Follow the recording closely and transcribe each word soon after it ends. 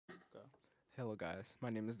Hello, guys.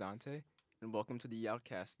 My name is Dante, and welcome to the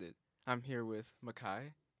Outcasted. I'm here with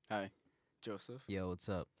Makai, Hi. Joseph, Yo, what's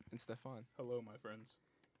up? and Stefan. Hello, my friends.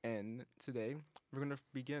 And today, we're going to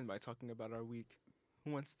begin by talking about our week.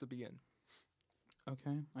 Who wants to begin?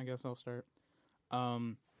 Okay, I guess I'll start. I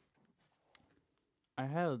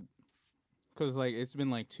had, cause it's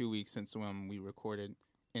been 2 weeks since when we recorded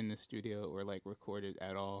in the studio or recorded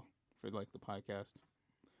at all for the podcast.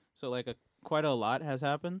 So quite a lot has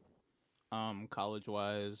happened, college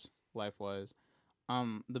wise, life wise.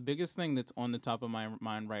 The biggest thing that's on the top of my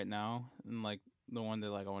mind right now, and the one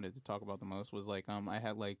that I wanted to talk about the most was I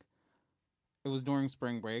had it was during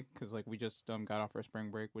spring break because we just got off our spring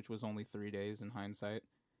break, which was only 3 days in hindsight,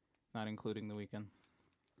 not including the weekend.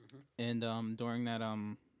 Mm-hmm. And during that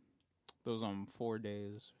those 4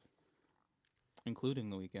 days, including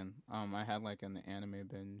the weekend, I had an anime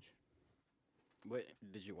binge. What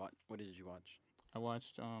did you watch?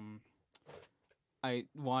 I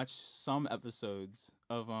watched some episodes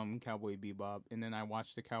of Cowboy Bebop, and then I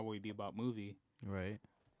watched the Cowboy Bebop movie. Right.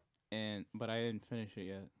 But I didn't finish it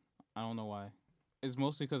yet. I don't know why. It's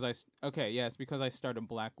mostly because it's because I started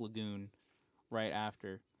Black Lagoon right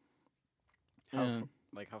after. How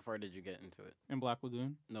far did you get into it? In Black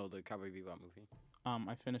Lagoon? No, the Cowboy Bebop movie.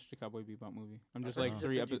 I finished the Cowboy Bebop movie. I'm just You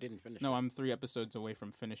 3 episodes. didn't finish. No, it. I'm 3 episodes away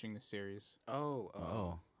from finishing the series.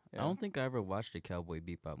 Oh. Yeah. I don't think I ever watched the Cowboy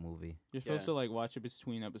Bebop movie. You're supposed to watch it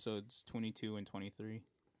between episodes 22 and 23.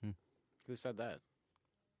 Who said that?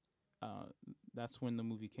 That's when the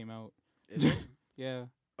movie came out. Is it? Yeah.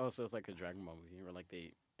 Oh, so it's like a Dragon Ball movie, where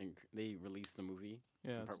they released the movie.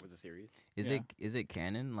 Yeah. Part with the series. Is Yeah. it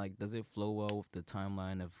canon? Does it flow well with the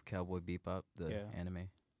timeline of Cowboy Bebop, the anime?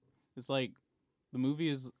 It's the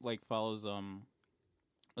movie follows a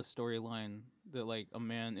storyline that a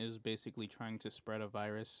man is basically trying to spread a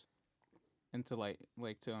virus and to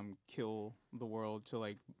kill the world,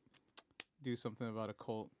 to do something about a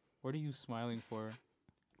cult. What are you smiling for?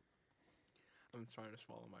 I'm trying to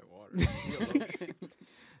swallow my water.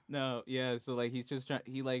 No, yeah, so he's just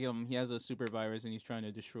he has a super virus and he's trying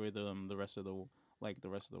to destroy the rest of the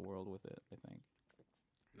world with it, I think.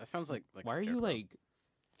 That sounds like Why are Scarecrow.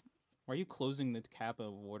 why are you closing the cap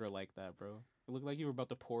of water like that, bro? It looked like you were about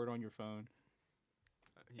to pour it on your phone.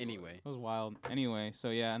 Anyway. That was wild. Anyway,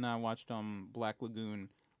 so yeah, and I watched Black Lagoon,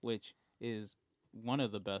 which is one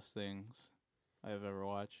of the best things I've ever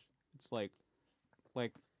watched. It's Black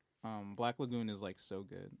Lagoon is so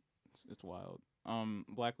good. It's wild.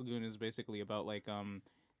 Black Lagoon is basically about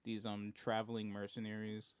these traveling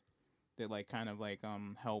mercenaries that kind of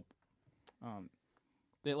help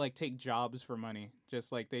they take jobs for money.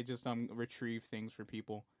 Just they just retrieve things for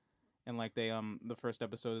people. And they the first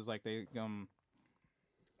episode is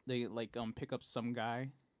they pick up some guy,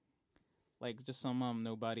 just some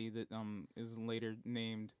nobody that is later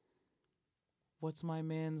named. What's my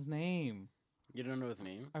man's name? You don't know his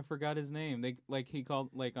name? I forgot his name. They he called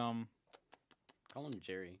Call him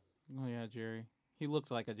Jerry. Oh yeah, Jerry. He looked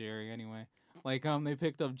like a Jerry anyway. They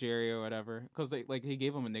picked up Jerry or whatever because he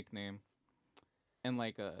gave him a nickname, and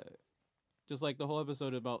just the whole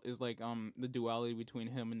episode about is the duality between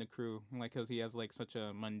him and the crew, because he has such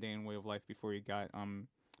a mundane way of life before he got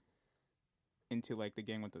into the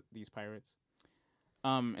gang with these pirates.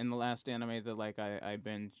 And the last anime that I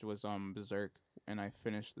binged was Berserk, and I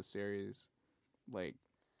finished the series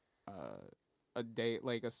a day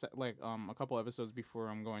a couple episodes before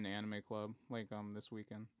I'm going to anime club this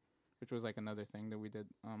weekend, which was another thing that we did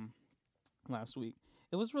last week.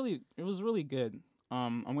 It was really good.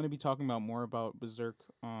 I'm going to be talking more about Berserk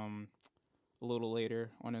a little later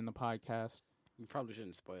on in the podcast. You probably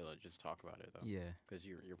shouldn't spoil it. Just talk about it though. Yeah. Because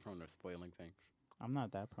you're prone to spoiling things. I'm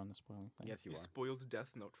not that prone to spoiling things. Yes, you You are. spoiled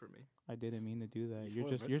Death Note for me. I didn't mean to do that.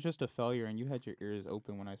 You You're just a failure, and you had your ears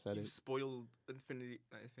open when I said You it. spoiled Infinity.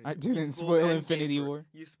 I You didn't spoiled spoil Endgame Infinity for- War.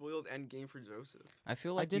 You spoiled Endgame for Joseph. I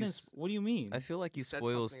feel I like didn't. What do you mean? I feel like you said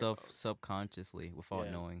spoil something stuff about- subconsciously without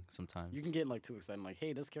Yeah. knowing sometimes. You can get too excited,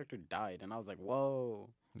 hey, this character died, and I was like,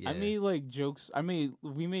 whoa. Yeah. I made jokes.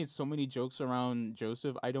 We made so many jokes around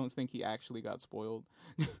Joseph. I don't think he actually got spoiled.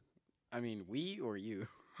 I mean, we or you?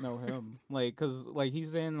 No, him. Cause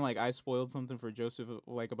he's saying I spoiled something for Joseph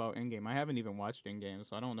about Endgame. I haven't even watched Endgame,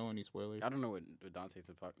 so I don't know any spoilers. I don't know what Dante's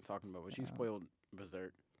talking about, but you spoiled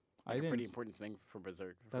Berserk. I A didn't. pretty important thing for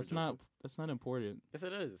Berserk. for That's Joseph. not important. Yes,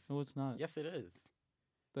 it is. No, it's not. Yes, it is.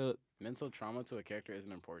 The Mental trauma to a character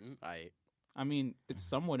isn't important. I mean, it's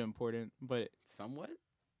somewhat important, but Somewhat?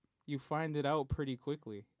 you find it out pretty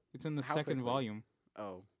quickly. It's in the How second quickly? volume.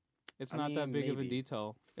 Oh. It's I not that mean, big of a maybe.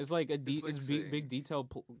 detail. It's like It's like it's saying- big detail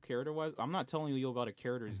character wise. I'm not telling you about a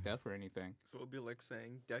character's death or anything. So it'll be like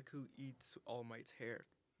saying Deku eats All Might's hair.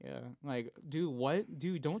 Yeah, like, dude, what?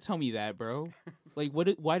 Dude, don't tell me that, bro. Like,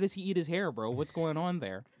 why does he eat his hair, bro? What's going on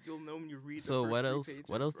there? You'll know when you read. So the first what three else? Pages,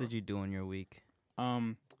 What else bro. did you do in your week?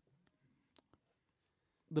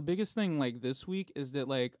 The biggest thing like this week is that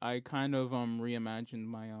like I kind of reimagined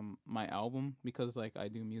my album because like I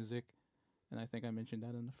do music, and I think I mentioned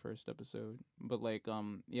that in the first episode. But like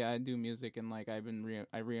yeah, I do music, and like I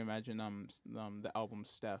reimagined the album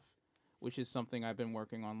Steph, which is something I've been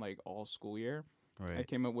working on like all school year. I Right.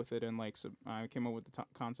 came up with it in like I came up with the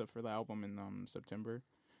concept for the album in September,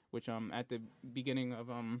 which at the beginning of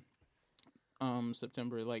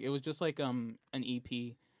September, like it was just like an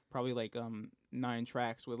EP, probably like 9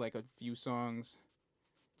 tracks with like a few songs,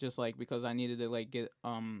 just like because I needed to like get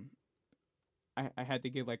I had to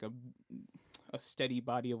get like a steady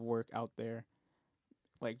body of work out there,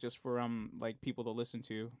 like just for like people to listen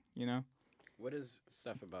to, you know. What is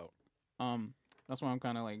stuff about? That's what I'm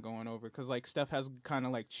kind of like going over because like stuff has kind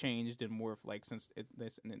of like changed and morphed like since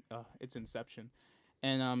its inception,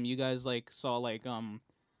 and you guys like saw like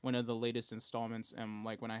one of the latest installments and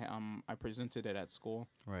like when I presented it at school.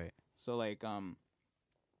 Right. So like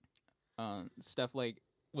stuff like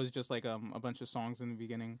was just like a bunch of songs in the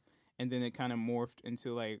beginning, and then it kind of morphed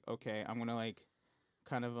into like, okay, I'm gonna like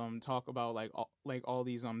kind of talk about like all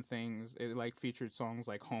these things. It like featured songs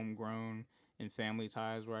like Homegrown and Family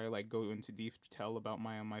Ties, where I like go into detail about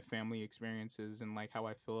my family experiences and like how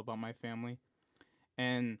I feel about my family,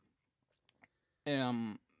 and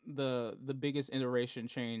the biggest iteration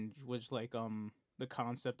change was like the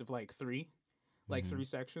concept of like 3 Mhm.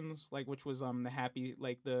 sections, like which was the happy,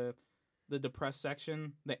 like the depressed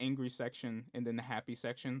section, the angry section, and then the happy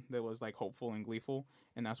section that was like hopeful and gleeful,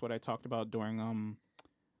 and that's what I talked about during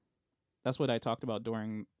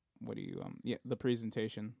the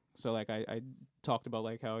presentation. So like I talked about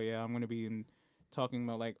like how I'm gonna be talking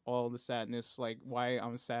about like all the sadness, like why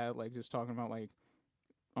I'm sad, like just talking about like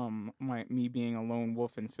me being a lone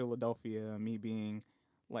wolf in Philadelphia, me being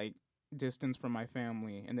like distance from my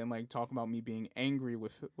family, and then like talk about me being angry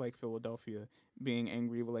with like Philadelphia, being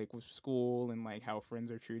angry with school and like how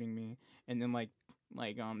friends are treating me, and then like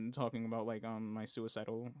talking about like my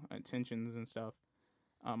suicidal intentions and stuff,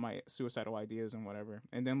 my suicidal ideas and whatever.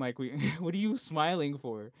 And then like what are you smiling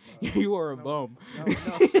for? You are a no, bum. No.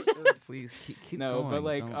 Please keep No, going. but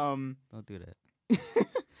like don't do that.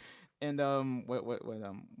 and what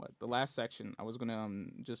the last section I was gonna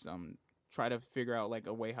just try to figure out like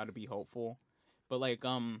a way how to be hopeful, but like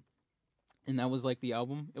and that was like the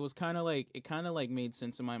album. It was kind of like made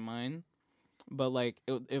sense in my mind, but like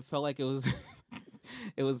it felt like it was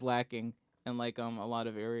it was lacking in like a lot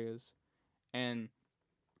of areas. And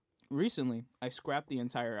recently I scrapped the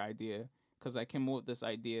entire idea because I came up with this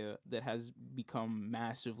idea that has become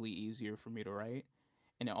massively easier for me to write,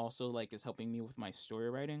 and it also like is helping me with my story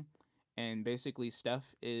writing. And basically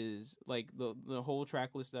Steph is like the whole track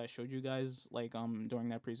list that I showed you guys like during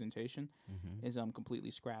that presentation Mm-hmm. is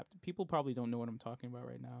completely scrapped. People probably don't know what I'm talking about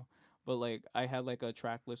right now, but like I had like a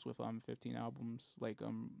track list with 15 albums, like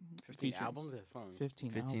 15 featuring- albums or songs?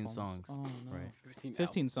 15 15 albums. songs, Oh, no. right. 15 15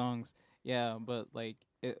 albums. songs. Yeah, but like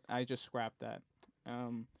I just scrapped that.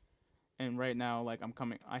 And right now like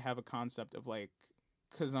I have a concept of like,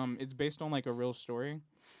 cuz it's based on like a real story.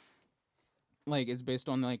 Like it's based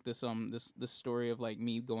on like this story of like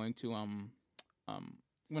me going to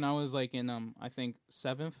when I was like in I think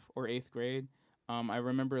 7th or 8th grade. I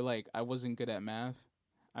remember like I wasn't good at math.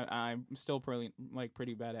 I'm still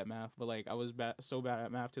pretty bad at math, but like I was so bad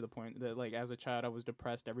at math to the point that like as a child I was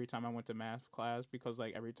depressed every time I went to math class, because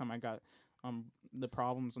like every time I got the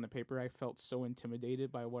problems on the paper, I felt so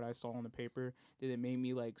intimidated by what I saw on the paper that it made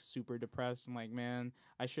me like super depressed, and like, man,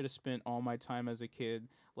 I should have spent all my time as a kid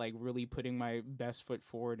like really putting my best foot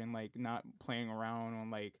forward and like not playing around on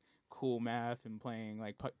like cool math and playing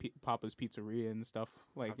like Papa's Pizzeria and stuff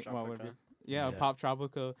like Pop while Tropica. Yeah. Pop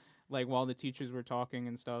Tropica, like while the teachers were talking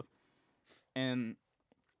and stuff. And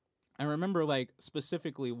I remember like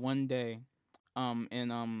specifically one day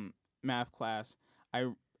in math class, I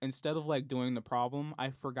instead of like doing the problem, I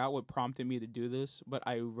forgot what prompted me to do this, but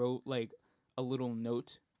I wrote like a little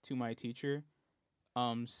note to my teacher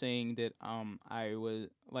saying that I was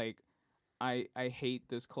like I hate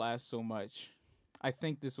this class so much. I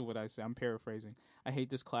think this is what I said. I'm paraphrasing. I hate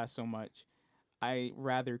this class so much. I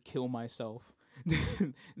rather kill myself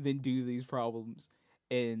than do these problems.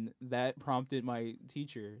 And that prompted my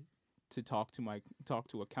teacher to talk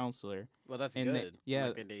to a counselor. Well, that's And good. yeah,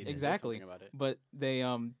 Like, they did exactly. something about it. But they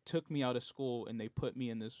took me out of school and they put me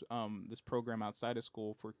in this program outside of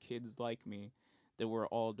school for kids like me that were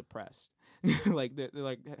all depressed. Like they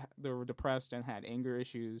were depressed and had anger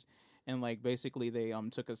issues, and like basically they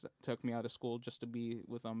took me out of school just to be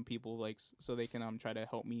with people like so they can try to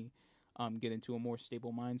help me get into a more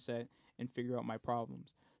stable mindset and figure out my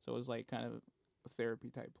problems. So it was like kind of a therapy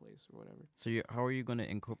type place or whatever. So how are you going to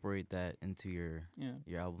incorporate that into your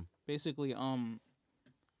album? Basically,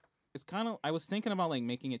 it's kind of, I was thinking about like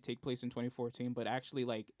making it take place in 2014, but actually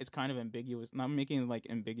like it's kind of ambiguous. Not making it like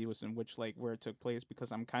ambiguous in which like where it took place,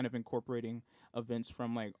 because I'm kind of incorporating events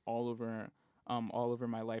from like all over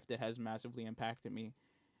my life that has massively impacted me.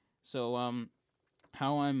 So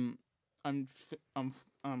how I'm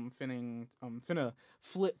finna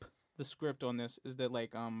flip the script on this is that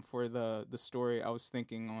like for the story, I was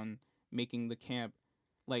thinking on making the camp,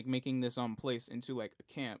 like making this place into like a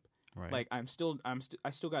camp. Right. Like I still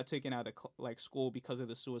got taken out of like school because of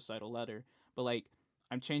the suicidal letter, but like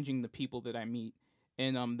I'm changing the people that I meet,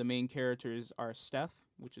 and the main characters are Steph,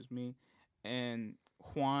 which is me, and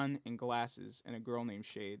Juan and Glasses, and a girl named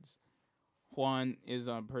Shades. Juan is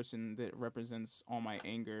a person that represents all my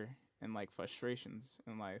anger and like frustrations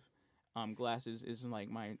in life. Glasses is like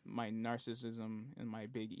my narcissism and my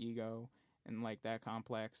big ego and like that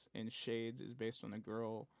complex, and Shades is based on a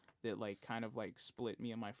girl that like kind of like split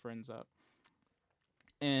me and my friends up.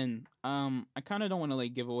 And I kind of don't want to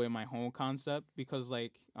like give away my whole concept, because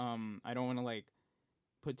like I don't want to like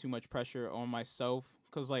put too much pressure on myself,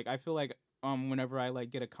 because like I feel like whenever I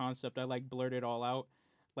like get a concept, I like blurt it all out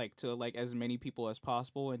like to like as many people as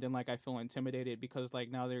possible, and then like I feel intimidated because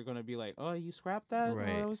like now they're gonna be like, oh, you scrapped that?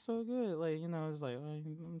 Right. Oh, that was so good. Like, you know, it's like, oh,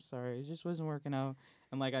 I'm sorry, it just wasn't working out,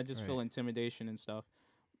 and like I just feel intimidation and stuff.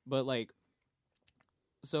 But like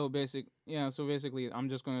so basically I'm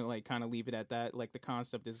just gonna like kind of leave it at that. Like the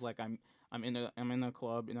concept is like I'm in a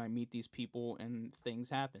club and I meet these people and things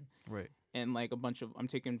happen. Right. And like I'm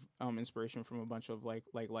taking inspiration from a bunch of like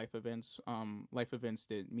life events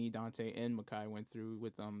that me, Dante, and Makai went through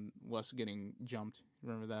with us getting jumped.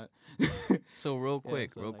 Remember that? So real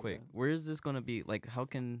quick, that. where is this gonna be? Like, how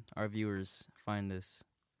can our viewers find this?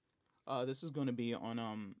 This is gonna be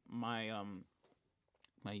on my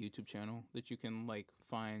YouTube channel that you can like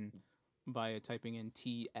find by typing in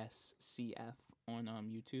TSCF on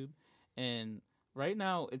YouTube. And right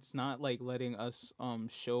now it's not like letting us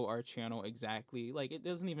show our channel exactly. Like it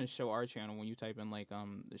doesn't even show our channel when you type in like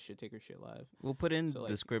the Shit Taker Shit Live. We'll put in So, like,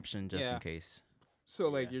 description just in case. So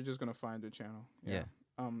like you're just gonna find the channel. Yeah.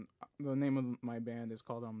 The name of my band is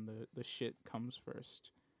called the Shit Comes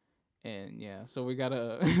First. And yeah, so we got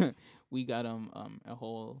a a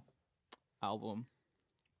whole album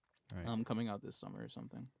coming out this summer or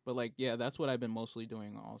something. But like that's what I've been mostly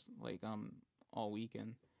doing all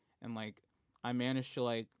weekend. And like I managed to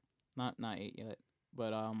like not 8 yet,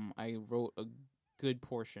 but I wrote a good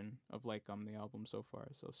portion of like the album so far.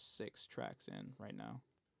 So 6 tracks in right now.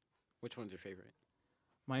 Which one's your favorite?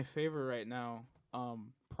 My favorite right now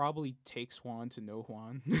probably Takes Juan to Know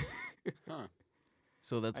Juan. Huh.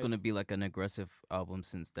 So that's going to be like an aggressive album,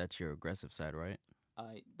 since that's your aggressive side, right?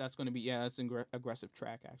 That's going to be that's an aggressive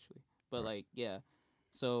track actually. But like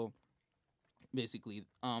so basically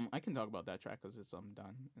I can talk about that track cuz it's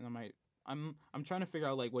done. And I'm trying to figure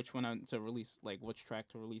out like which one to release, like which track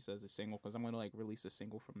to release as a single, cuz I'm going to like release a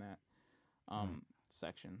single from that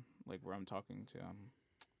section, like where I'm talking to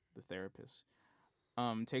the therapist.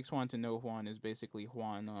 Takes Juan to Know Juan is basically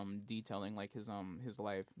Juan detailing like his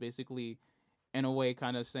life, basically in a way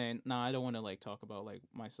kind of saying, nah, I don't want to like talk about like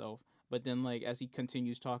myself, but then like as he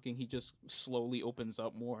continues talking, he just slowly opens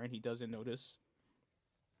up more and he doesn't notice.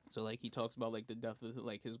 So like he talks about like the death of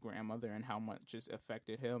like his grandmother and how much it's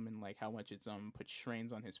affected him, and like how much it's put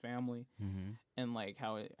strains on his family, and like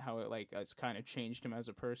how it like it's kind of changed him as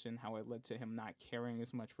a person, how it led to him not caring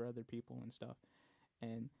as much for other people and stuff.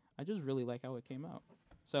 And I just really like how it came out.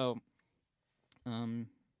 So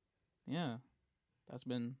yeah, that's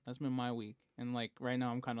been my week. And like right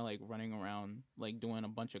now I'm kind of like running around like doing a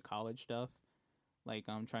bunch of college stuff. Like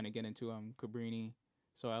I'm trying to get into Cabrini.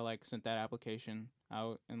 So I like sent that application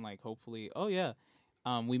out, and like hopefully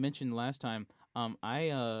we mentioned last time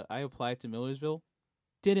I applied to Millersville,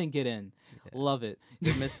 didn't get in. Love it.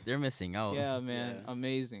 They're missing out. Yeah, man. Yeah.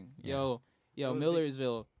 Amazing. Yeah. Yo,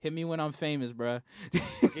 Millersville, hit me when I'm famous, bruh.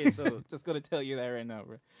 Okay, so just gonna tell you that right now,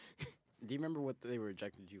 bruh. do you remember what they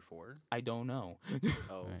rejected you for? I don't know.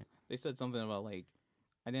 Oh, Right. They said something about like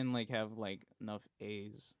I didn't like have like enough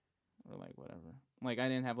A's or like whatever. Like I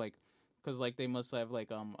didn't have like, cause like they must have like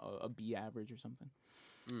a B average or something.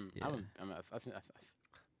 Yeah.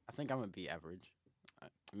 I think I'm gonna be average.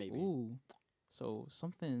 Maybe. Ooh. So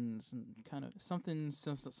something's kind of something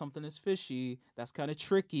is fishy. That's kind of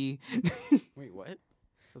tricky. Wait, what?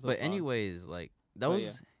 That's a But song. anyways, like that But was.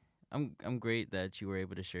 yeah. I'm great that you were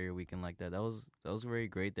able to share your weekend like that. That was very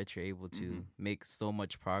great that you're able to Mhm. make so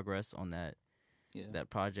much progress on Yeah. that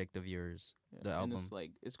project of yours, Yeah. the And album. it's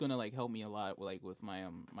like it's gonna like help me a lot with my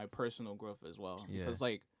my personal growth as well. Yeah. Because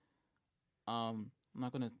like I'm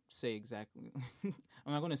not gonna say exactly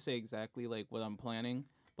I'm not gonna say exactly like what I'm planning,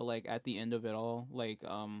 but like at the end of it all, like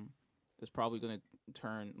it's probably gonna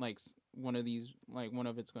turn like one of these like one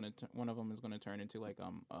of them is gonna turn into like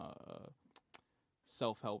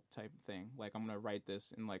self-help type thing. Like I'm gonna write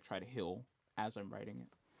this and like try to heal as I'm writing it.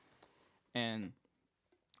 And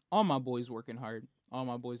all my boys working hard. All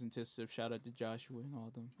my boys in Tissip. Shout out to Joshua and all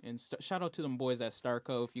of them. And shout out to them boys at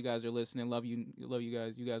Starco. If you guys are listening, love you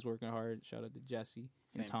guys. You guys working hard. Shout out to Jesse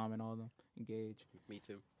Same. and Tom and all of them. Engage. Me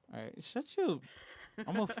too. All right, shut you.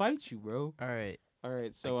 I'm gonna fight you, bro. All right, All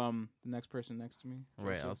right, so the next person next to me.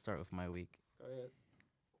 right. Joseph. I'll start with my week. Go ahead.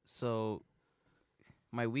 So,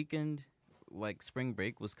 my weekend, like spring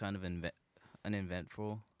break, was kind of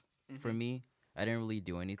uneventful for me. I didn't really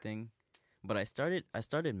do anything, but I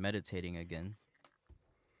started meditating again.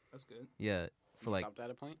 That's good. Yeah, for You like stopped at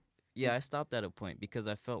a point. yeah, I stopped at a point because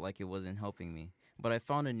I felt like it wasn't helping me. But I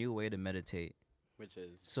found a new way to meditate. Which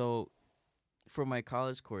is So, for my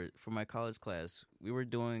college class, we were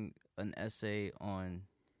doing an essay on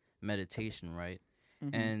meditation, right?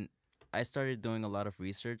 Mhm. And I started doing a lot of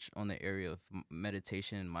research on the area of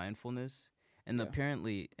meditation and mindfulness. And Yeah.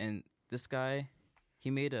 apparently, and this guy,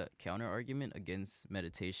 he made a counter argument against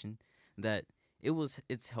meditation that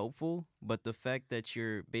it's helpful, but the fact that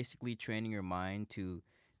you're basically training your mind to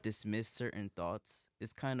dismiss certain thoughts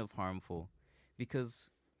is kind of harmful, because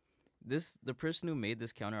the person who made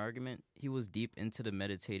this counter argument, he was deep into the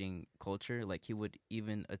meditating culture. Like he would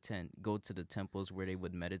even go to the temples where they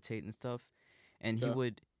would meditate and stuff, and Yeah.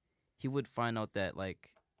 he would find out that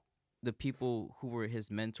like the people who were his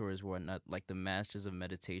mentors were not like the masters of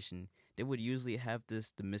meditation. They would usually have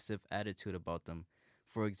this dismissive attitude about them.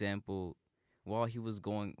 For example, while he was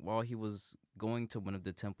going to one of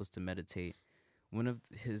the temples to meditate, one of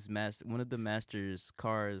the master's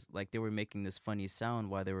cars, like they were making this funny sound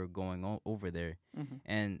while they were going over there. Mhm.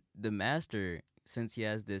 And the master, since he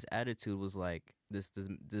has this attitude, was like this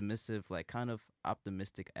dismissive, like kind of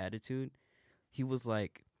optimistic attitude. He was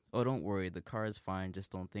like, "Oh, don't worry, the car is fine.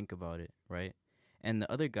 Just don't think about it, right?" And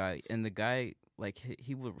the guy, like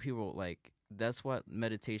he wrote like, that's what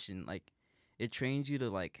meditation, like it trains you to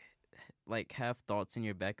like have thoughts in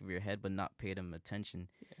your back of your head but not pay them attention.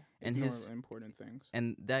 Yeah. And Ignore his important things.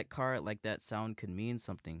 and that car, like that sound could mean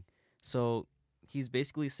something. So he's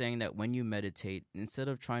basically saying that when you meditate, instead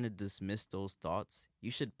of trying to dismiss those thoughts,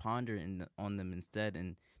 you should ponder on them instead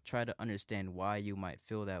and try to understand why you might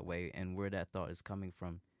feel that way and where that thought is coming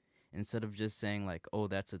from. Instead of just saying like, "Oh,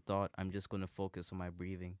 that's a thought. I'm just going to focus on my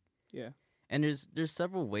breathing." Yeah. And there's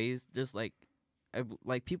several ways. Just like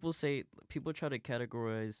people try to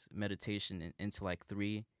categorize meditation into like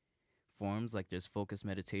three forms. Like there's focused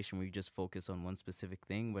meditation where you just focus on one specific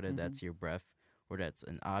thing, whether that's your breath or that's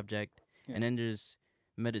an object. Yeah. And then there's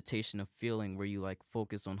meditation of feeling where you like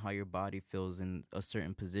focus on how your body feels in a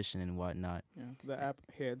certain position and whatnot. Yeah. The app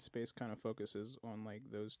Headspace kind of focuses on like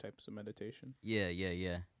those types of meditation.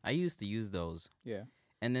 Yeah. I used to use those. Yeah.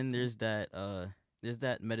 And then there's that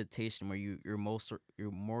meditation where you're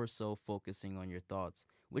more so focusing on your thoughts,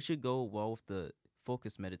 which should go well with the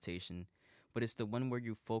focused meditation. But it's the one where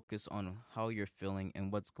you focus on how you're feeling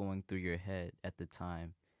and what's going through your head at the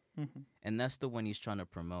time. Mhm. And that's the one he's trying to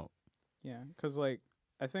promote. Yeah, because like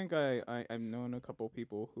I think I've known a couple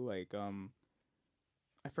people who like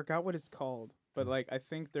I forgot what it's called, but like I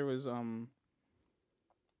think there was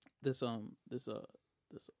this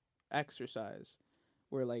exercise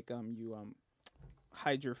where like you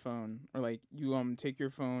hide your phone, or like you take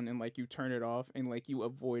your phone and like you turn it off and like you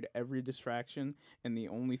avoid every distraction, and the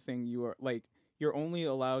only thing you are like you're only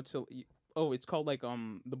allowed to it's called like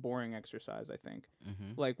the boring exercise, I think.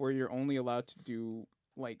 Mm-hmm. Like where you're only allowed to do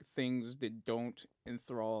like things that don't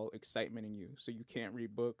enthrall excitement in you. So you can't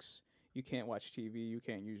read books, you can't watch TV, you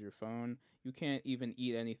can't use your phone, you can't even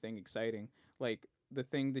eat anything exciting. Like the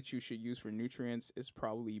thing that you should use for nutrients is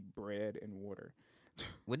probably bread and water.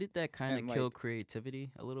 Wouldn't that kind And, of kill like,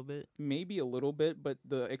 creativity a little bit? Maybe a little bit, but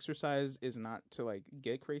the exercise is not to like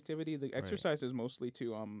get creativity. The exercise is mostly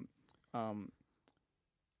to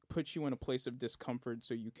put you in a place of discomfort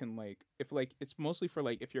so you can like it's mostly for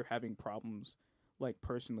like if you're having problems like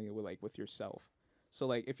personally with like with yourself. So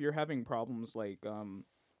like if you're having problems like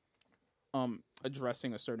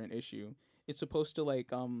addressing a certain issue. It's supposed to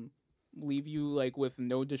like leave you like with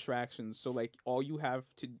no distractions. So like all you have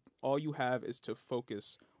is to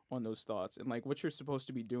focus on those thoughts. And like what you're supposed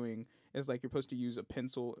to be doing is like you're supposed to use a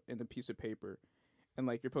pencil and a piece of paper, and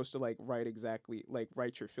like you're supposed to like write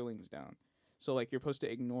your feelings down. So like you're supposed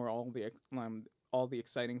to ignore all the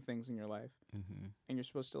exciting things in your life, and you're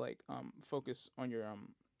supposed to like focus on your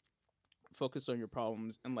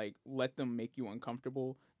problems and like let them make you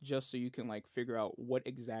uncomfortable, just so you can like figure out what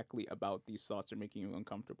exactly about these thoughts are making you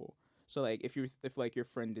uncomfortable. So like if like your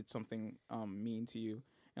friend did something mean to you,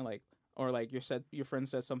 and like, or like your friend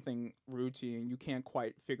said something rude to you and you can't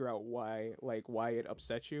quite figure out why it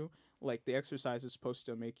upset you, like the exercise is supposed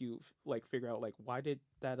to make you like figure out like, why did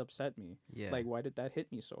that upset me? Yeah. Like why did that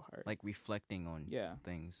hit me so hard? Like reflecting on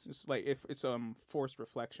things. It's like if it's forced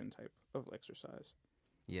reflection type of exercise.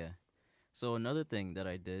 Yeah. So another thing that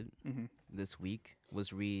I did this week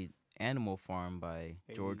was read Animal Farm by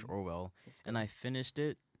George Orwell, and I finished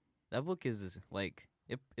it. That book is like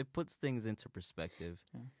it puts things into perspective.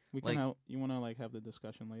 Yeah. We like, can you want to like have the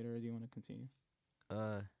discussion later, or do you want to continue?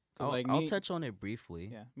 I'll touch on it briefly.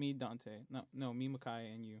 Yeah, me, Dante. No, me,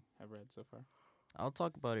 Makai, and you have read so far. I'll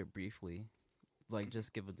talk about it briefly, like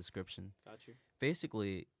just give a description. Got you.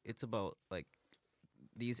 Basically, it's about like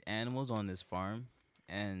these animals on this farm,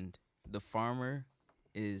 and the farmer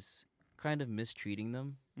is kind of mistreating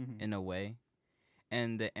them in a way,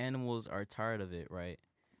 and the animals are tired of it, right?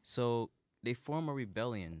 So they form a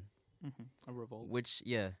rebellion, a revolt. Which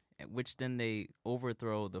then they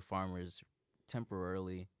overthrow the farmers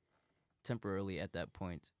temporarily at that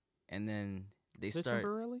point, and then they start.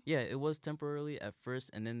 Temporarily? Yeah, it was temporarily at first,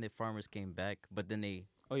 and then the farmers came back, but then they.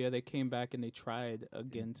 Oh yeah, they came back and they tried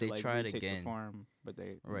again to retake the farm, but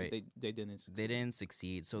they didn't succeed. They didn't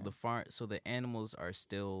succeed. So the animals are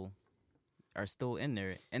still in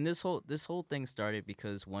there. And this whole thing started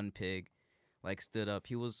because one pig like stood up.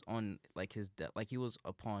 He was on like his he was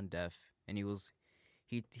upon death, and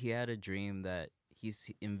he had a dream that he's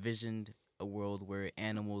envisioned a world where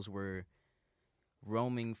animals were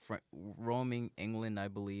roaming England, I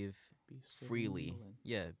believe. Freely,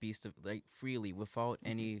 freely without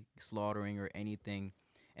any slaughtering or anything,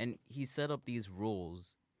 and he set up these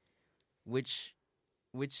rules, which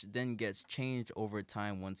then gets changed over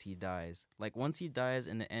time once he dies. Like once he dies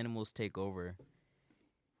and the animals take over,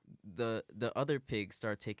 the other pigs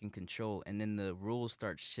start taking control, and then the rules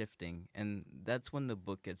start shifting, and that's when the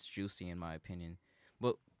book gets juicy, in my opinion.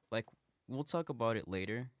 But like we'll talk about it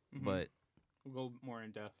later, but. We'll go more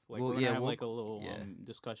in depth. Like we're gonna have like a little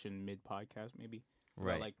discussion mid podcast, maybe.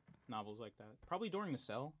 Right. About, like novels like that. Probably during the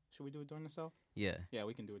cell. Should we do it during the cell? Yeah. Yeah,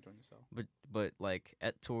 we can do it during the cell. But like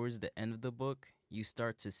towards the end of the book, you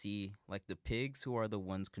start to see like the pigs, who are the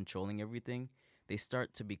ones controlling everything, they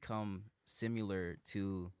start to become similar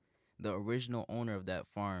to the original owner of that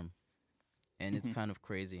farm, and it's kind of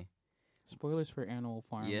crazy. Spoilers for Animal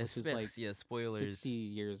Farm. Yes, which is like spoilers. 60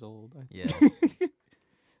 years old. Yeah.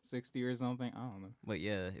 60 or something. I don't know. But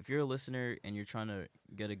yeah, if you're a listener and you're trying to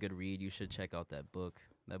get a good read, you should check out that book.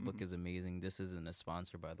 That book is amazing. This isn't a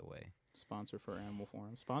sponsor, by the way. Sponsor for Animal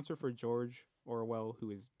Farm. Sponsor for George Orwell,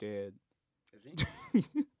 who is dead. Is he?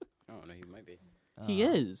 I don't know. He might be. He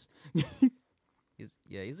is.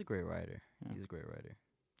 He's a great writer. Yeah. He's a great writer.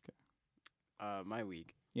 Okay. My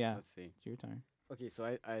week. Yeah. Let's see. It's your turn. Okay,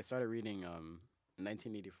 so I started reading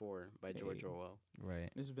 1984 by George Orwell. Right.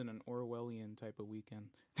 This has been an Orwellian type of weekend.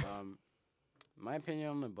 My opinion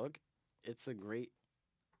on the book, it's a great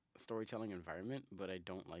storytelling environment, but I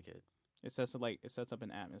don't like it. It sets up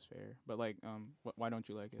an atmosphere, but like, why don't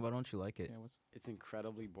you like it? Why don't you like it? Yeah, it's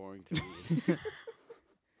incredibly boring to read.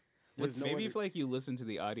 Maybe if like you listen to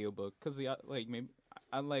the audiobook, because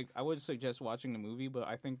I would suggest watching the movie, but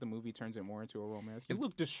I think the movie turns it more into a romance. You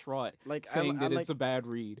look distraught, like saying that it's a bad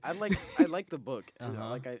read. I like the book.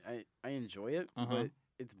 Like I enjoy it, but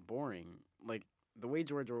it's boring. Like the way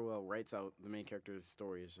George Orwell writes out the main character's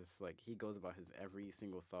story is just like he goes about his every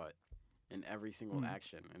single thought and every single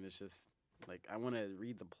action, and it's just like I want to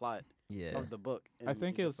read the plot of the book. I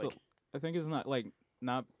think it's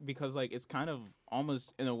not because like it's kind of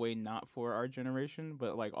almost in a way not for our generation,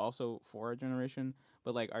 but like also for our generation.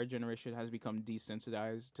 But like our generation has become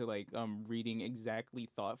desensitized to like reading exactly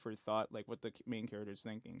thought for thought like what the main character is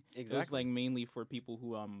thinking. Exactly. It's like mainly for people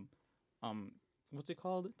who what's it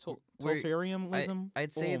called? Totalitarianism.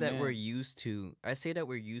 I'd say that we're used to. I say that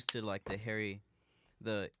we're used to like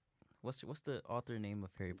what's the author name of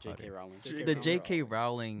Harry Potter? J.K. Rowling. The J.K.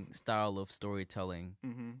 Rowling style of storytelling,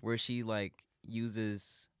 where she like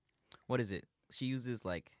uses, what is it? She uses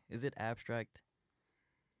like, is it abstract?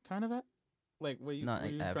 Kind of that. Like, what you, not what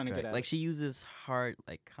are you abstract. trying to get at? Like she uses hard,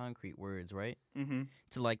 like concrete words, right? Mm-hmm.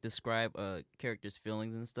 To like describe a character's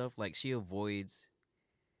feelings and stuff. Like she avoids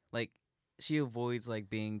like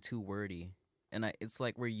being too wordy. And it's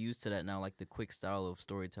like we're used to that now, like the quick style of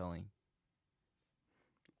storytelling.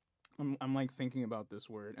 I'm like thinking about this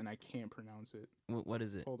word and I can't pronounce it. What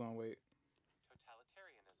is it? Hold on, wait.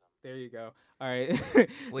 Totalitarianism. There you go. All right.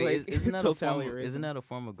 Wait, like, isn't that a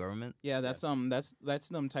form of government? Yeah, that's some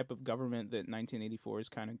type of government that 1984 is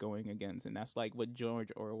kind of going against, and that's like what George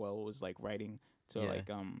Orwell was like writing to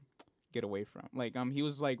get away from. Like he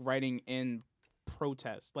was like writing in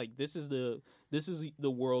protest. Like this is the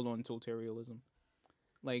world on totalitarianism.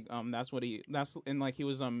 Like and like he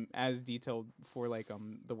was as detailed for like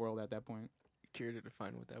the world at that point. Care to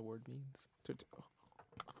define what that word means?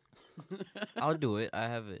 I'll do it. I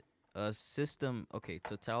have it. A system. Okay,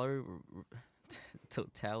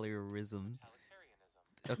 totalitarianism.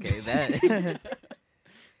 Okay, that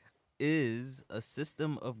is a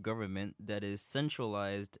system of government that is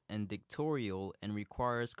centralized and dictatorial and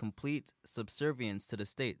requires complete subservience to the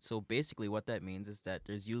state. So basically, what that means is that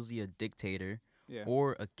there's usually a dictator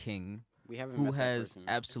or a king who has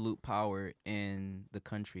absolute power in the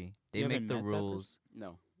country. They make the rules.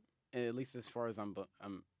 No, at least as far as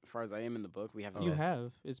as far as I am in the book, we haven't. You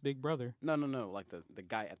have. It's Big Brother. No. Like the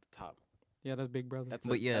guy at the top. Yeah, that's Big Brother. That's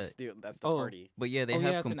the party. But yeah, they have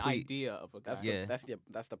that's complete. an idea of a guy.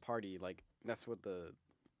 That's the party. Like that's what the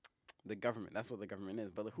government. That's what the government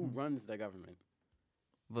is. But who runs the government?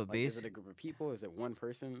 But like, is it a group of people? Is it one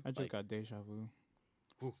person? I just got deja vu.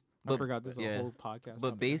 But, I forgot this whole podcast.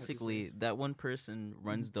 But basically, that one person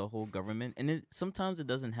runs the whole government, and sometimes it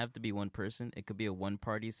doesn't have to be one person. It could be a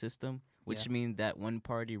one-party system, which means that one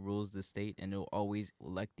party rules the state, and it'll always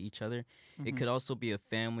elect each other. It could also be a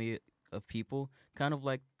family of people, kind of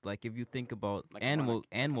like if you think about like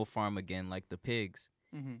Animal Farm again, like the pigs.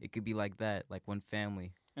 It could be like that, like one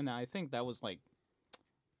family. And I think that was like,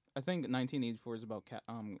 I think 1984 is about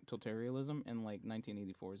totalitarianism, and like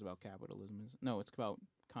 1984 is about capitalism. No, it's about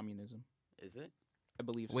communism. Is it? I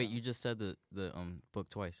believe so. Wait, you just said the book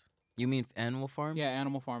twice. You mean Animal Farm? Yeah,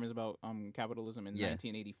 Animal Farm is about capitalism, and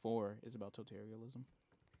 1984 is about totalitarianism.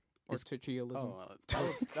 Or totalitarianism. Oh,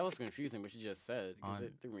 that was confusing what you just said, because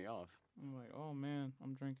it threw me off. I'm like, oh man,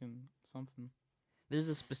 I'm drinking something. There's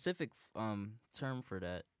a specific term for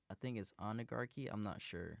that. I think it's oligarchy. I'm not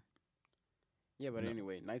sure. Yeah, but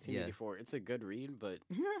anyway, 1984. It's a good read, but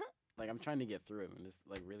like I'm trying to get through it, and it's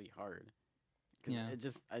like really hard. Yeah,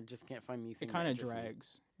 I just can't find anything. It kind of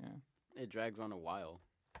drags. Yeah, it drags on a while.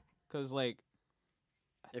 Cause like,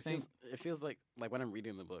 it feels like when I'm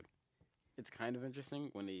reading the book, it's kind of interesting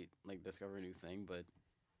when they like discover a new thing, but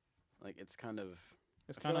like it's kind of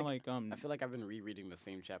like I feel like I've been rereading the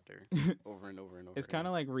same chapter over and over and over. It's kind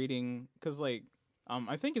of like reading, cause like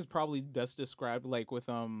I think it's probably best described like with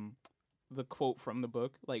the quote from the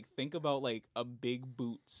book. Like, think about like a big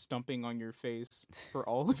boot stumping on your face for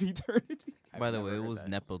all of eternity. By the way, it was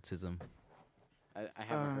nepotism. I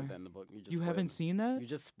haven't heard that in the book. You haven't seen that? You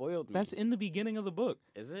just spoiled me. That's in the beginning of the book.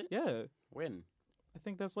 Is it? Yeah. When? I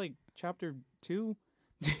think that's like chapter 2.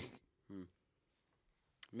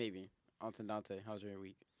 Maybe. Alton Dante, how's your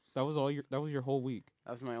week? That was your whole week.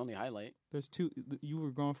 That's my only highlight. There's 2. You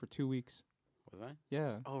were gone for 2 weeks. Was I?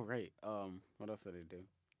 Yeah. Oh right. What else did I do?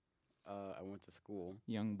 I went to school.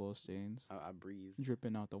 Young bull stains. I breathed.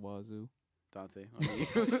 Dripping out the wazoo. Dante.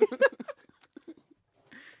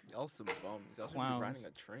 Y'all some bums. Y'all should be riding a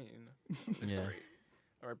train. Yeah.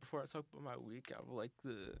 All right, before I talk about my week, I would like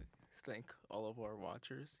to thank all of our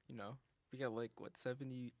watchers. You know, we got like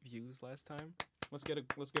 70 views last time. Let's get a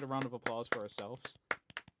round of applause for ourselves.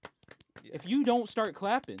 Yes. If you don't start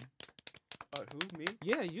clapping. Who, me?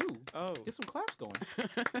 Yeah, you. Oh. Get some claps going.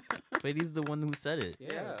 But he's the one who said it.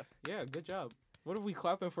 Yeah, good job. What are we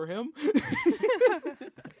clapping for him?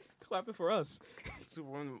 Clapping for us. So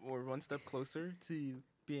we're one step closer to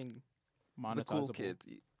being monetizable. The cool kids.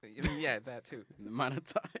 I mean, yeah, that too.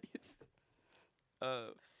 Monetize.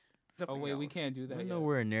 Oh wait, we can't do that. We're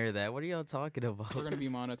nowhere near that. What are y'all talking about? We're gonna be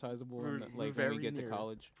monetizable when we get to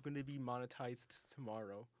college. We're gonna be monetized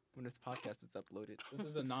tomorrow when this podcast is uploaded. This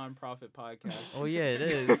is a non-profit podcast. Oh yeah, it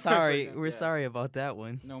is. Sorry, we're sorry about that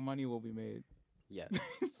one. No money will be made. Yet.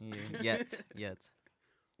 Yet.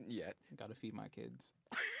 Gotta feed my kids.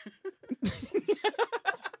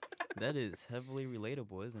 That is heavily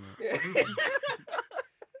relatable, isn't it?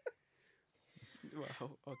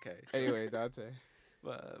 Well, okay. Anyway, Dante.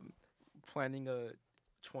 Planning a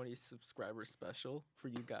 20 subscriber special for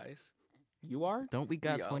you guys. You are? Don't we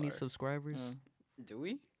got 20 subscribers? Do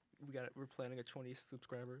we? we're planning a 20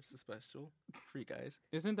 subscribers special for you guys.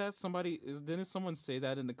 Isn't that somebody? Didn't someone say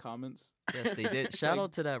that in the comments? Yes, they did. Shout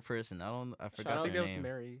out to that person. I I forgot think their that was name.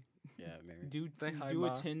 Mary. Yeah, Mary. Do a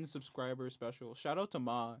 10 subscriber special. Shout out to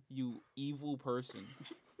Ma, you evil person.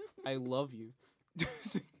 I love you.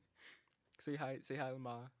 Say hi,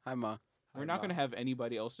 Ma. Hi, Ma. We're not gonna have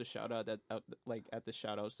anybody else to shout out at the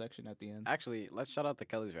shout out section at the end. Actually, let's shout out to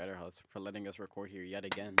Kelly's Writer House for letting us record here yet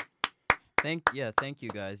again. Thank you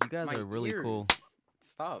guys. You guys My are really ears. cool.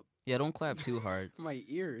 Stop. Yeah, don't clap too hard. My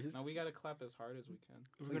ears. Now we gotta clap as hard as we can.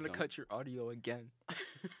 We're Please gonna don't. cut your audio again.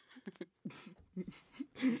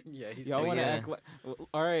 Yeah, he's Y'all doing want to it. yeah. act like?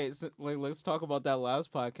 All right, so, let's talk about that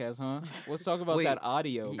last podcast, huh? Let's talk about Wait, that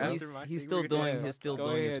audio. After He's, my he's thing, still we're gonna doing talk he's still Go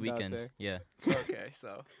doing his ahead, weekend. Dante. Yeah. Okay,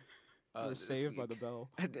 so We're this saved by week- the bell.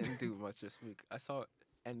 I didn't do much this week. I saw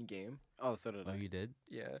Endgame. Oh, so did Oh, I. you did?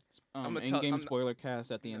 Yeah. In gonna tell- game I'm- spoiler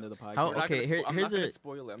cast at the end of the podcast. How- We're not okay, gonna here- I'm here's not gonna a-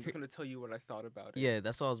 spoil it. I'm just gonna tell you what I thought about it. Yeah,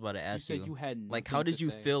 that's what I was about to You ask said you had Like, nothing how did to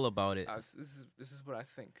you say. feel about it? This is what I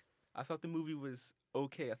think. I thought the movie was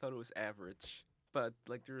okay. I thought it was average, but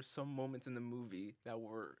like there were some moments in the movie that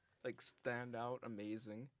were like stand out,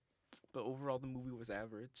 amazing. But overall, the movie was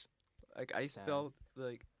average. Like I Sad. felt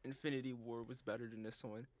like Infinity War was better than this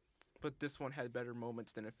one, but this one had better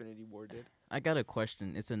moments than Infinity War did. I got a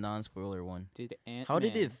question. It's a non-spoiler one. Did Ant-Man, How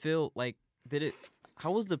did it feel? Like,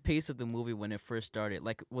 how was the pace of the movie when it first started?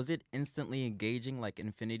 Like, was it instantly engaging like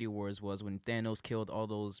Infinity Wars was when Thanos killed all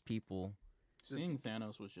those people? Seeing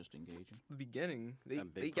Thanos was just engaging. The beginning, A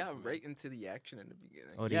big they got problem. right into the action in the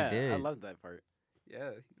beginning. Oh, Yeah, they did. I loved that part.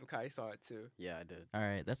 Yeah, okay, I saw it too. Yeah, I did. All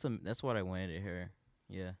right, that's what I wanted to hear.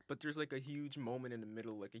 Yeah, But there's like a huge moment in the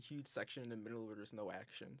middle, like a huge section in the middle where there's no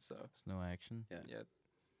action. So it's no action. Yeah.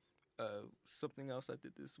 something else I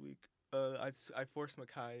did this week. I forced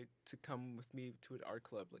Makai to come with me to an art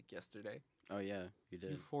club like yesterday. Oh yeah, you You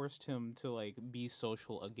did. forced him to like be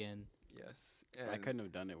social again. Yes, I and couldn't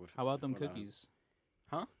have done it with. How about them without him. cookies?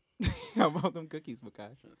 Huh? How about them cookies, Makai?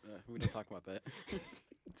 We don't talk about that.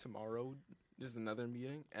 tomorrow there's another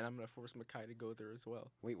meeting, and I'm gonna force Makai to go there as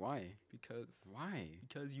well Wait, why? because Why?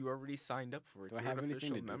 you already signed up for it. Do I You're have an anything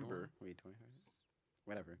official to do? member. Wait, do I have?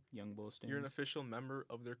 Whatever. Young bull stands. You're an official member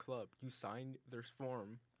of their club. You signed their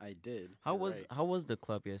form. I did. How You're was right. how was the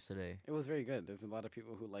club yesterday? It was very good. There's a lot of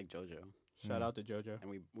people who like JoJo, Shout out to JoJo. and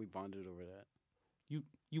we bonded over that.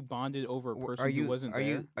 You bonded over a person Are you who wasn't are there.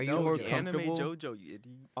 you are you No, more the anime comfortable? JoJo, you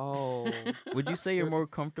idiot. Oh, Would you say you're more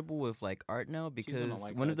comfortable with like art now? gonna Because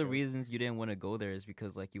like one that of the joke. reasons you didn't want to go there is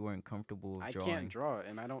because like you weren't comfortable with I drawing. can't draw,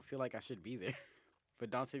 and I don't feel like I should be there. But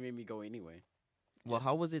Dante made me go anyway. Well,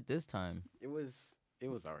 how was it this time? It was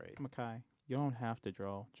alright. Makai, you don't have to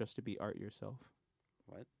draw just to be art yourself.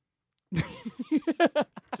 What?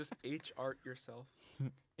 Just H art yourself.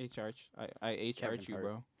 H arch. I H Kevin arch you, Hart.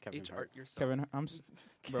 bro. Kevin H Hart. art yourself. Kevin,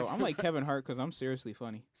 bro. I'm like Kevin Hart because I'm seriously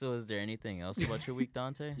funny. So, is there anything else about your week,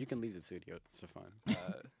 Dante? You can leave the studio. It's fine.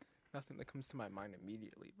 Nothing that comes to my mind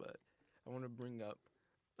immediately, but I want to bring up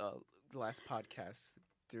the last podcast.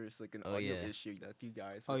 There's like an Oh, audio yeah. issue that you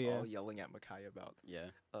guys Oh, were yeah. all yelling at Makai about. Yeah,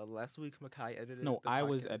 Last week, Makai edited. No, the I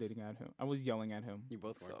was podcast, editing at him. I was yelling at him. you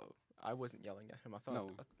both were. So I wasn't yelling at him. I thought. No.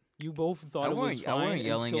 You both thought I it was weren't, fine I weren't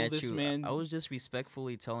yelling until at this you. man. I was just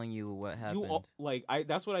respectfully telling you what happened.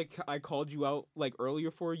 That's what I called you out like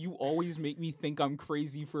earlier for. You always make me think I'm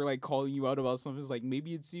crazy for like calling you out about something. It's like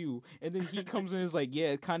maybe it's you, and then he comes in and is like,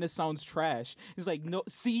 yeah, it kind of sounds trash. It's like, no,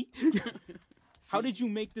 see, how did you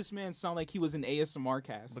make this man sound like he was an ASMR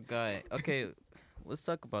cast? But guy, okay, let's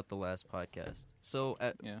talk about the last podcast. So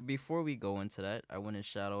Yeah. before we go into that, I want to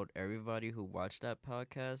shout out everybody who watched that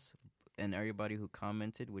podcast and everybody who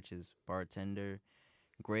commented, which is Bartender,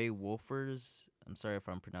 Gray Wolfers. I'm sorry if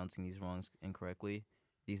I'm pronouncing these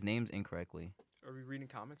names incorrectly. Are we reading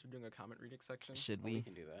comments? We're doing a comment reading section. Should Oh, we we?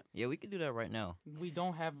 can do that. Yeah, we can do that right now. We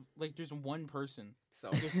don't have like there's one person. So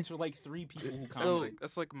There's like 3 people who that's, So-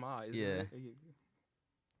 comment. like Ma. Isn't Yeah. it?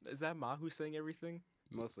 Is that Ma who's saying everything?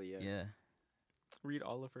 Mostly, yeah. Yeah, Read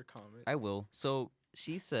all of her comments. I will. So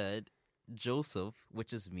she said, Joseph,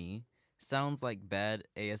 which is me, sounds like bad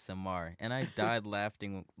ASMR, and I died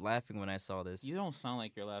laughing when I saw this. You don't sound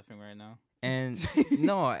like you're laughing right now. And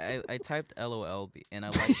no, I typed LOL and I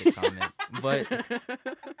liked the comment, but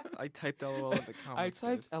I typed LOL in the I comments.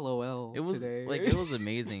 typed guys. LOL it was today. like it was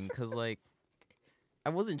amazing because like I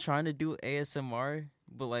wasn't trying to do ASMR,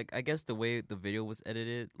 but like I guess the way the video was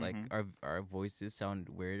edited, like Mhm. our voices sounded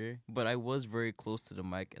weirder. But I was very close to the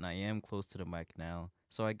mic, and I am close to the mic now,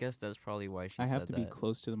 so I guess that's probably why she I said have to that. be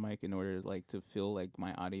close to the mic in order like to feel like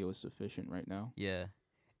my audio is sufficient right now. Yeah.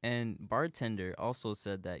 And Bartender also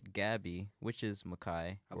said that Gabby, which is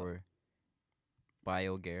Makai, Hello. or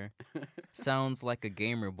BioGare. Sounds like a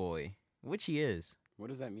gamer boy, which he is. What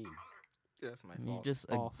does that mean? That's my You're fault.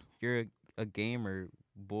 just Off. you're a gamer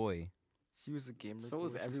boy. She was a gamer. So boy.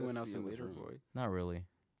 was She said, everyone else "See you in this later, room." boy. Not really.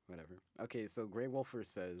 Whatever. Okay, so Grey Wolfer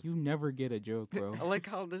says. You never get a joke, bro. I like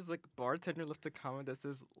how there's like bartender left a comment that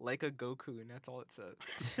says like a Goku, and that's all it says.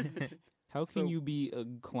 How can So- you be a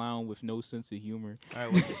clown with no sense of humor? All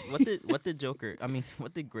right, what did Joker? I mean,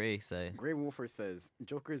 what did Gray say? Grey Wolfer says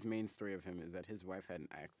Joker's main story of him is that his wife had an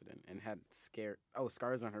accident and had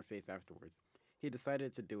scars on her face afterwards. He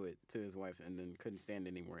decided to do it to his wife and then couldn't stand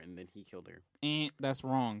anymore, and then he killed her. That's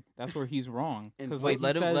wrong. That's where he's wrong. And Because Wait,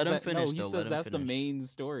 let him that, finish, No, he though, says let him that's the finish. main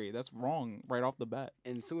story. That's wrong right off the bat.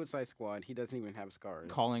 In Suicide Squad, he doesn't even have scars.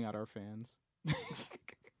 Calling out our fans.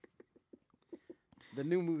 The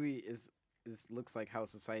new movie is looks like how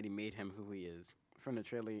society made him who he is. From the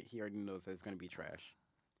trailer, he already knows that it's going to be trash.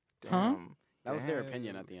 Huh? Damn. That was their Damn.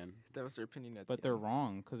 opinion at the end. That was their opinion at But the they're end.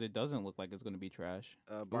 wrong because it doesn't look like it's going to be trash.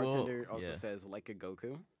 Bartender also yeah. says like a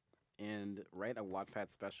Goku, and write a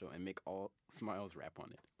Wattpad special and make all Smiles rap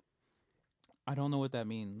on it. I don't know what that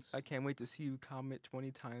means. I can't wait to see you comment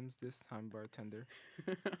 20 times this time, bartender.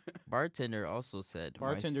 Bartender also said,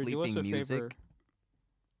 Bartender, "My do us a sleeping favor. music."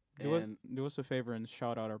 Do us a favor and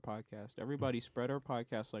shout out our podcast. Everybody spread our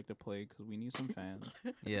podcast like the plague because we need some fans.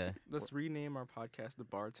 Yeah, Let's rename our podcast the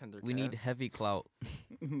Bartender. we need Cast. heavy clout.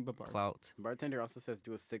 The bar. Clout. Bartender also says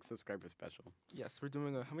do a 6 subscriber special. Yes, we're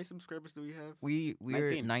doing a. How many subscribers do we have? We're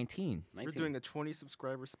 19. 19. We're doing a 20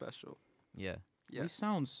 subscriber special. Yeah. Yes. We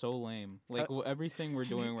sound so lame. Like everything we're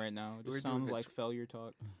doing right now We're just doing sounds it. like failure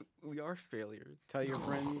talk. We are failures. Tell your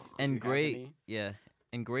friends. if And you have Gray, any, yeah,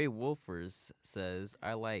 and Gray Wolfers says,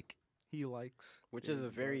 "I like." He likes. which is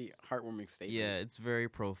a failure very dogs. heartwarming statement. Yeah, it's very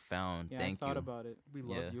profound. Yeah, Thank I thought you. about it. We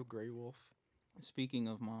love Yeah. you, Grey Wolf. Speaking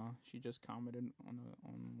of Ma, she just commented on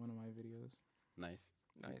one of my videos. Nice.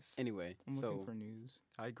 Nice. Anyway, I'm looking so for news.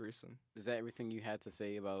 Hi, Grayson. is that everything you had to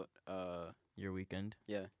say about Your weekend.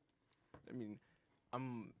 yeah. I mean,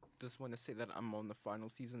 I'm just want to say that I'm on the final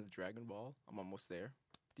season of Dragon Ball. I'm almost there.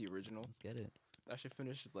 The original. Let's get it. I should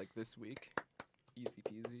finish it like this week. Easy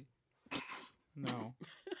peasy. No.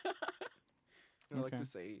 And I like Okay. to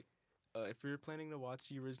say, if you're planning to watch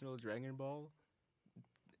the original Dragon Ball,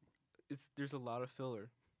 there's a lot of filler.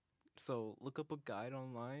 So look up a guide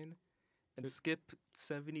online and Th- skip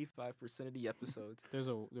 75% of the episodes. There's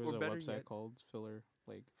a Or better website yet- called Filler,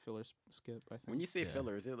 like Filler Skip, I think. When you say Yeah.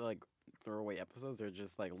 filler, is it like throwaway episodes or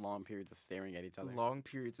just like long periods of staring at each other? Long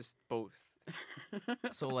periods is both.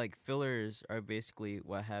 So like fillers are basically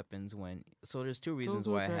what happens when. So there's two reasons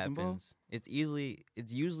go why it Dragon Ball. happens. It's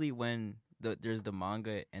usually when there's the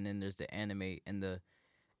manga and then there's the anime, and the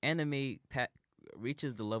anime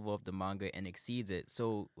reaches the level of the manga and exceeds it.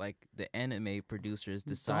 So like the anime producers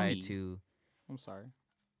decide Dummy. to I'm sorry.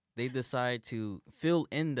 they decide to fill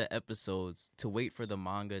in the episodes to wait for the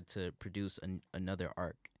manga to produce another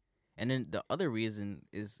arc. And then the other reason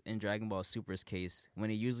is in Dragon Ball Super's case, when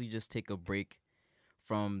it usually just take a break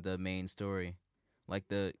from the main story. Like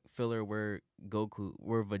the filler where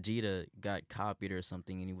Vegeta got copied or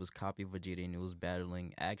something, and he was copy Vegeta and he was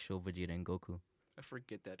battling actual Vegeta and Goku. I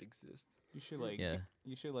forget that exists. You should like Yeah.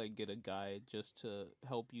 you should like get a guide just to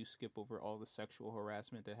help you skip over all the sexual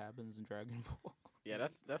harassment that happens in Dragon Ball. Yeah,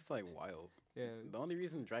 that's like wild. Yeah. The only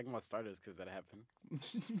reason Dragon Ball started is because that happened.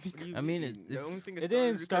 What do you I mean, mean? The only it's- thing It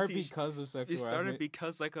didn't started start he- because of sexual It started harassment.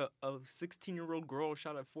 because like a 16-year-old girl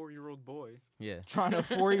shot a 4-year-old boy. Yeah. Trying a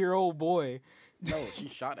 4-year-old boy. No, she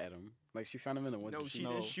shot at him. Like she found him in the woods. No, and she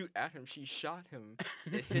No. didn't shoot at him. She shot him.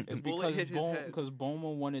 It hit, the It's bullet because hit his head.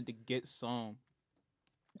 Bulma wanted to get some.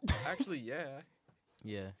 Actually, yeah.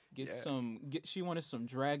 Yeah. Yeah. She wanted some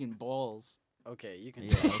Dragon Balls. Okay, you can.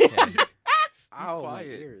 Yeah. Okay. Ow, my quiet.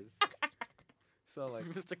 ears. So like,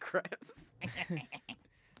 Mr. Krabs.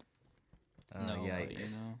 No, but, yikes. you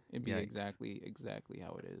know, it'd be Yikes. exactly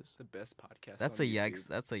how it is. the best podcast. That's on a yikes. YouTube.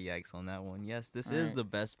 That's a yikes on that one. Yes, this is Alright. the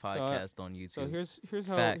best So, podcast on YouTube. So here's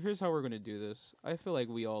how Facts. we're gonna do this. I feel like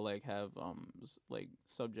we all like have like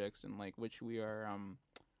subjects and like which we are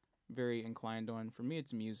very inclined on. For me,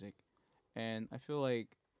 it's music, and I feel like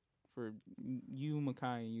for you,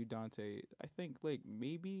 Makai, and you, Dante, I think like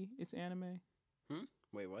maybe it's anime.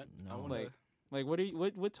 Wait, what? I No. wanna, Like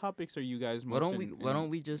what topics are you guys most? Why don't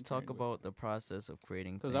we just talk concerned with? about the process of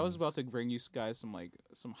creating? Because I was about to bring you guys some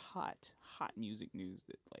hot music news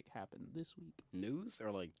that like happened this week. News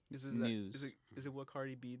or like? is it news. Is it what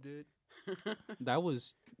Cardi B did? That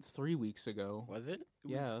was 3 weeks ago. Was it? It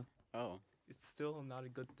was- Yeah, Oh, It's still not a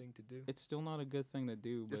good thing to do. it's still not a good thing to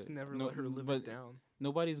do. Just but never no- let her live but it down.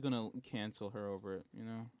 Nobody's gonna cancel her over it. You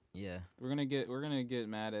know, Yeah. we're gonna get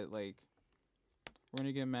mad at like we're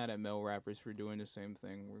gonna get mad at male rappers for doing the same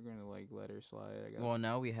thing. We're gonna like let her slide, I guess. Well,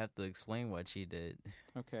 now we have to explain what she did.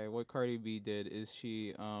 Okay, what Cardi B did is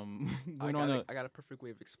she I got a perfect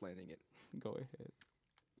way of explaining it. Go ahead.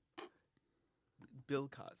 Bill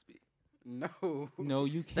Cosby. No,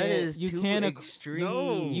 you can't. That is you too can't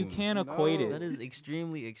extreme. You can't equate it. That is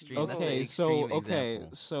extremely extreme. Okay, That's an extreme okay,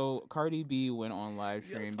 example. so Cardi B went on live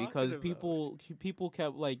stream because people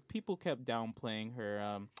kept downplaying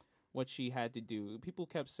her what she had to do. People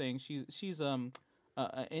kept saying she's an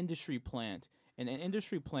industry plant, and an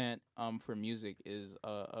industry plant for music is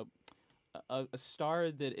a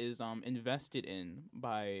star that is invested in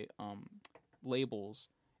by labels,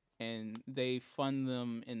 and they fund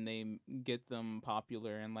them and they get them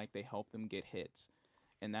popular and like they help them get hits.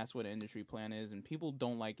 And that's what an industry plan is. And people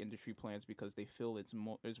don't like industry plans because they feel it's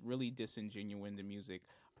really disingenuous to music.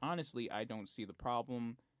 Honestly, I don't see the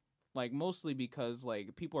problem. Like, mostly because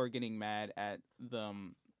like people are getting mad at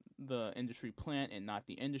the industry plant and not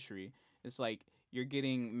the industry. It's like you're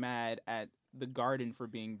getting mad at the garden for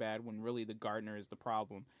being bad when really the gardener is the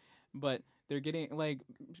problem. But they're getting like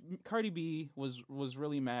Cardi B was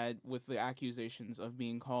really mad with the accusations of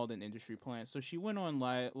being called an industry plant. So she went on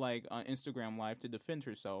live, like on Instagram Live, to defend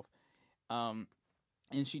herself, and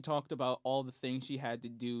she talked about all the things she had to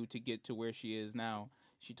do to get to where she is now.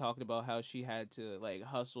 She talked about how she had to like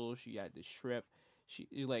hustle, she had to strip. She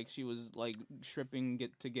was like stripping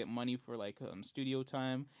to get money for like studio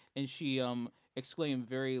time, and she exclaimed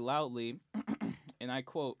very loudly, and I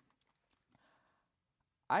quote,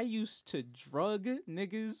 "I used to drug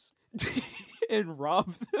niggas and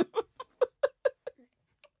rob them."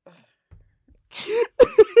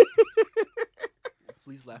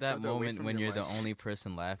 Please laugh. That further away moment from when your you're the mic. only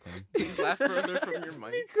person laughing. Please laugh further from your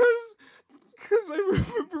mic. Because I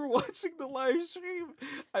remember watching the live stream.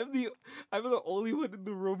 I'm the only one in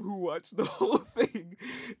the room who watched the whole thing,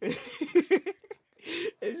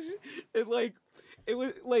 and like it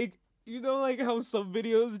was like, you know, like how some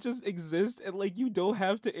videos just exist and like you don't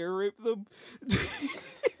have to air rape them.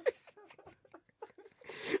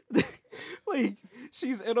 Like,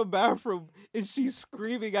 she's in a bathroom and she's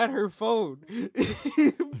screaming at her phone.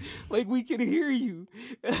 Like, we can hear you.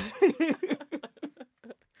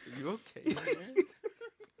 You okay, man?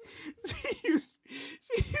 She used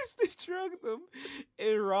to drug them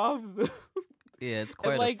and rob them. Yeah, it's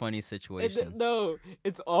quite a funny situation. No,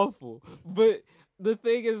 it's awful. But the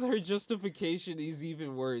thing is, her justification is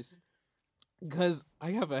even worse. Because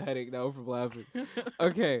I have a headache now from laughing.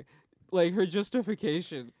 Okay, like, her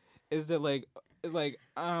justification is that,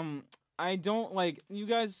 I don't, like, you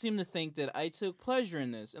guys seem to think that I took pleasure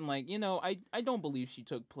in this. And, like, you know, I don't believe she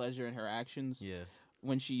took pleasure in her actions. Yeah.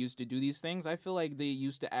 When she used to do these things. I feel like they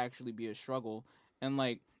used to actually be a struggle. And,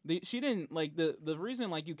 like, she didn't, like, the reason,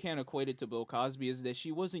 like, you can't equate it to Bill Cosby is that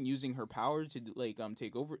she wasn't using her power to,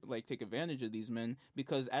 like, take advantage of these men,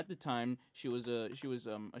 because at the time she was a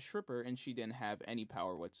stripper and she didn't have any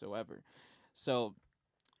power whatsoever. So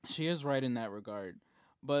she is right in that regard.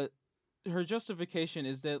 But her justification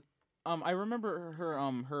is that I remember her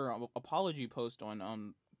apology post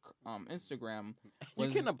on Instagram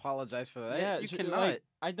was, you can apologize for that. yeah, you she, cannot. like,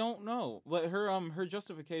 I don't know, but her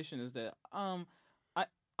justification is that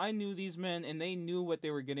I knew these men and they knew what they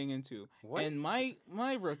were getting into. What? And my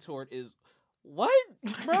retort is, what,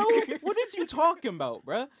 bro? What is you talking about,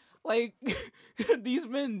 bro? Like, these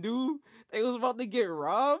men knew they was about to get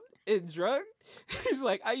robbed and drugged. He was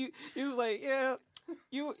like, yeah.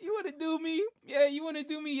 You want to do me? Yeah, you want to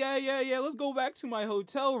do me? Yeah. Let's go back to my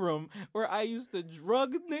hotel room where I used to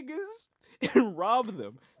drug niggas and rob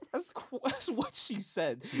them. That's what she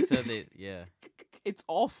said. She said it, yeah. It's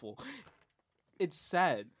awful. It's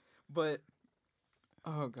sad. But,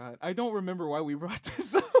 oh, God. I don't remember why we brought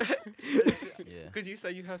this up. Yeah. Because you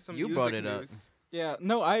said you have some You music brought it up. news. Yeah,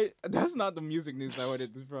 no, that's not the music news I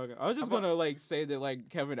wanted this program. I was just gonna like say that like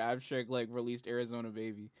Kevin Abstract like released Arizona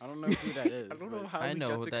Baby. I don't know who that is. I don't know how I we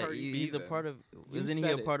know got to that Cardi B he's a then. part of. You Isn't he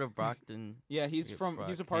said a it. part of Brockton? Yeah, he's a part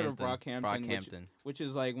of Brockhampton, Brockhampton. which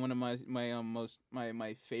is like one of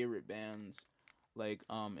my favorite bands, like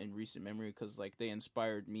in recent memory, because like they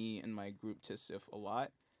inspired me and my group TISIF a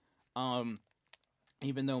lot.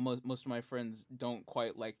 Even though most of my friends don't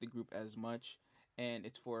quite like the group as much. And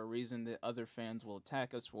it's for a reason that other fans will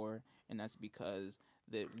attack us for, and that's because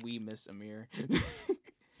that we miss Amir.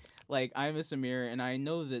 Like, I miss Amir, and I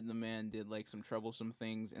know that the man did, like, some troublesome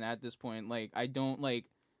things, and at this point, like, I don't, like,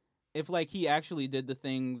 if, like, he actually did the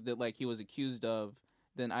things that, like, he was accused of,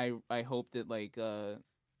 then I hope that, like,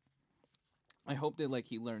 I hope that like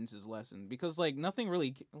he learns his lesson because like nothing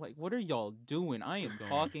really like what are y'all doing? I am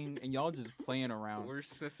talking and y'all just playing around. We're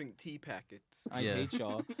sniffing tea packets. I hate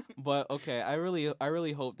y'all. But okay, I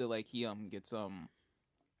really hope that like he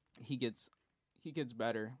gets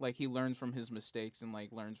better. Like he learns from his mistakes and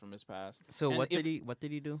like learns from his past. So And what did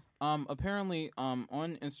he do? Apparently on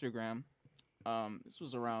Instagram, this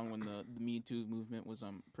was around when the Me Too movement was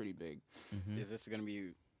pretty big. Mm-hmm. Is this gonna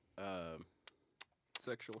be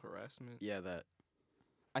Sexual harassment. yeah, that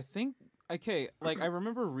I think okay, like I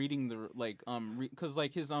remember reading the like because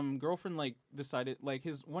like his girlfriend like decided like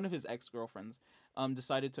one of his ex-girlfriends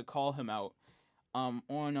decided to call him out on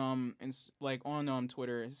on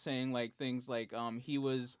Twitter saying like things like he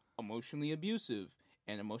was emotionally abusive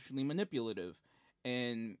and emotionally manipulative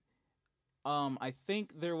and I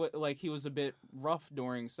think there was like he was a bit rough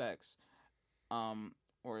during sex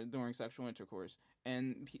or during sexual intercourse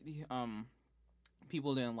and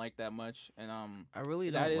people didn't like that much and I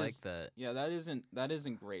really don't like that. Yeah, that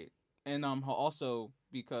isn't great. And also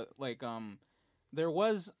because like there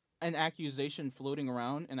was an accusation floating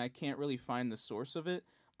around and I can't really find the source of it,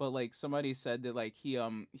 but like somebody said that like he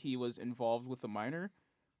was involved with a minor.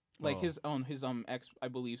 Like his ex I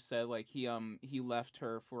believe said like he left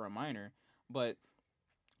her for a minor, but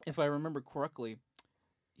if I remember correctly,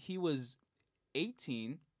 he was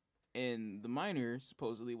 18 and the minor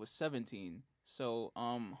supposedly was 17. So,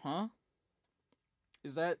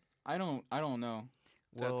 is that I don't know.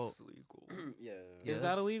 Well, That's legal. yeah. Is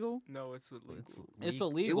that illegal? No, it's illegal. It's It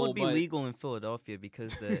illegal. would be but legal in Philadelphia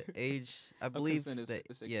because the age, I believe, consent is that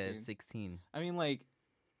 16. yeah, it's 16. I mean, like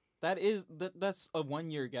that's a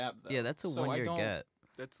 1 year gap. Though. Yeah, that's a So 1 year I don't- gap.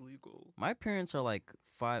 That's legal. My parents are like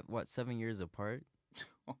 7 years apart.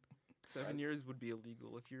 7 years would be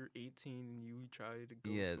illegal if you're 18 and you try to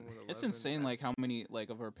go. Yeah. with someone 11, It's insane, like how that's- many like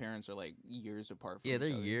of our parents are like years apart. From Yeah, each they're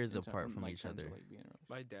other years in apart from like, each terms of, other. like, being around.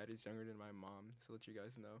 My dad is younger than my mom, so let you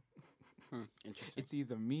guys know. Interesting. It's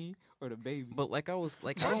either me or the baby. But like I was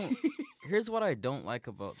like, I don't. Here's what I don't like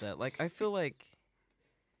about that. Like I feel like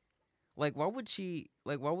why would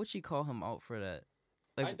she call him out for that?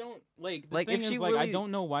 Like I don't like. The like, thing if is, she like, I really-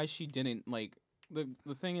 don't know why she didn't like. The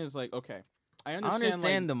thing is, like, okay, I I understand.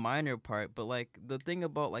 understand like, the minor part, but like the thing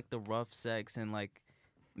about like the rough sex and like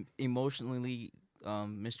emotionally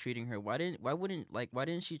mistreating her, why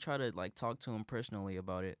didn't she try to like talk to him personally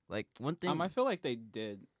about it? Like one thing I feel like they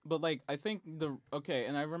did, but like I think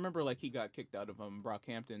and I remember like he got kicked out of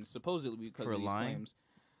Brockhampton supposedly because For of these lying? claims.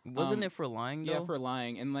 wasn't it for lying though? Yeah, for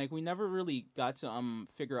lying, and like we never really got to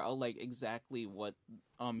figure out like exactly what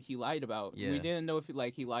he lied about. Yeah. We didn't know if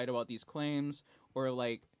he lied about these claims or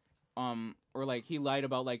like he lied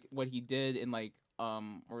about like what he did and like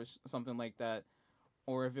or something like that,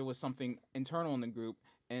 or if it was something internal in the group.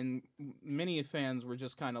 And many fans were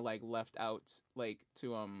just kind of like left out, like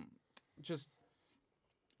to just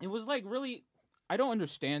it was like really I don't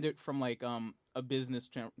understand it from like a business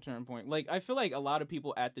term point. Like I feel like a lot of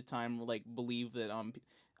people at the time like believe that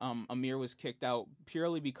Amir was kicked out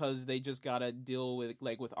purely because they just gotta deal with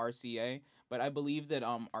RCA. But I believe that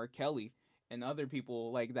R. Kelly and other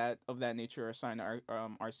people like that of that nature are signed to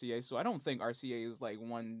RCA. So I don't think RCA is like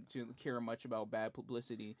one to care much about bad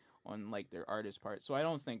publicity on like their artist part. So I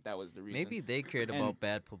don't think that was the reason. Maybe they cared And- about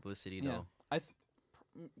bad publicity though.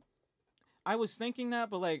 I was thinking that,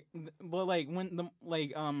 but when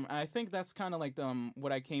the I think that's kind of like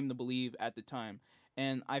what I came to believe at the time,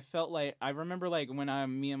 and I felt like I remember like when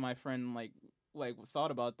me and my friend like thought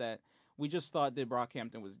about that, we just thought that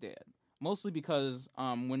Brockhampton was dead, mostly because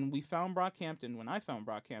when I found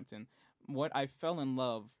Brockhampton, what I fell in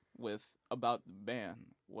love with about the band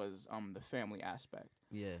was the family aspect,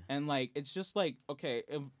 Yeah. and like it's just like okay,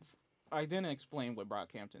 if I didn't explain what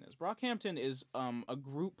Brockhampton is. Brockhampton is a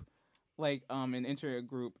group. Like an inter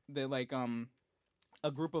group that like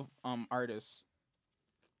a group of artists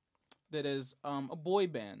that is a boy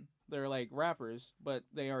band. They're like rappers, but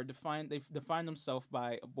they define themselves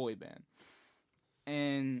by a boy band.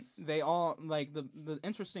 And they all like the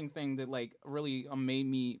interesting thing that like really made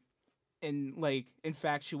me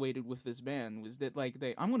infatuated with this band was that like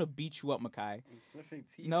I'm gonna beat you up, Makai.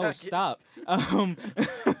 No, stop.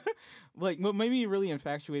 Like what made me really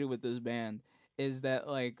infatuated with this band is that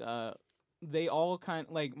like they all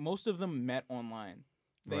like most of them met online.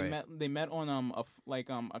 They met on a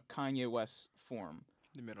Kanye West forum.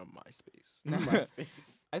 They met on MySpace. MySpace.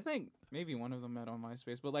 I think maybe one of them met on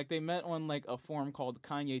MySpace, but like they met on like a forum called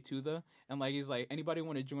Kanye to the, and like he's like, anybody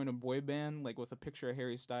want to join a boy band like with a picture of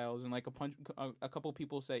Harry Styles, and like a couple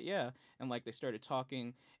people said yeah, and like they started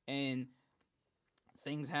talking, and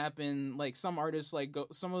things happen. Like some artists like go,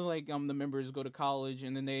 some of like the members go to college,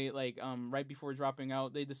 and then they like right before dropping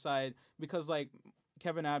out, they decide, because like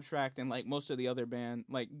Kevin Abstract and like most of the other band,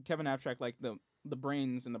 like Kevin Abstract, like the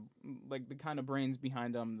brains and the kind of brains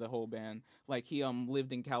behind the whole band. Like he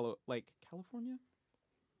lived in California.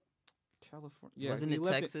 Yeah, wasn't it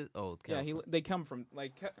Texas? They come from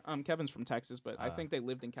like Kevin's from Texas, but I think they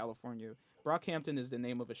lived in California. Brockhampton is the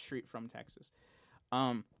name of a street from Texas.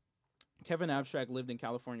 Kevin Abstract lived in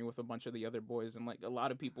California with a bunch of the other boys, and like a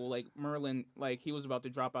lot of people, like Merlin, like he was about to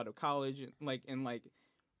drop out of college, and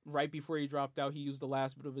right before he dropped out, he used the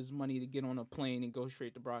last bit of his money to get on a plane and go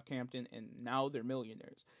straight to Brockhampton, and now they're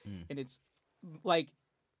millionaires. And it's like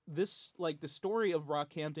this, like the story of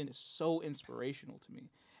Brockhampton is so inspirational to me.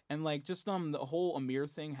 And like just the whole Amir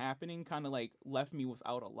thing happening kind of like left me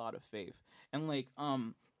without a lot of faith. And like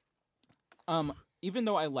even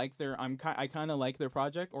though I like I kind of like their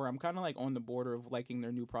project, or I'm kind of like on the border of liking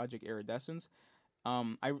their new project Iridescence.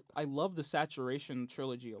 I love the Saturation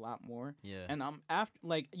trilogy a lot more. Yeah. And after,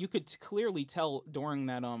 like, you could clearly tell during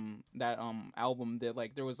that album that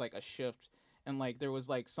like there was like a shift, and like there was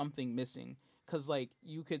like something missing. Cause like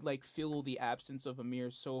you could like feel the absence of Amir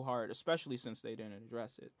so hard, especially since they didn't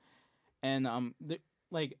address it. And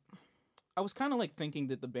like I was kind of like thinking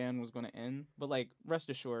that the band was gonna end, but like rest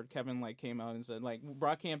assured, Kevin like came out and said like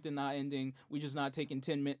Brockhampton not ending. We just not taking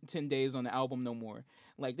 10 days on the album no more.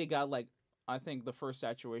 Like they got like I think the first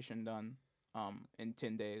Saturation done in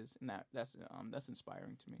 10 days, and that's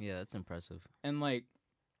inspiring to me. Yeah, that's impressive. And like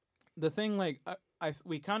the thing like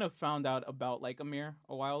we kind of found out about like Amir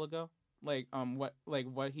a while ago. Like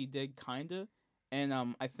what he did kinda, and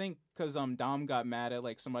I think because Dom got mad at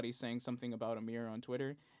like somebody saying something about Amir on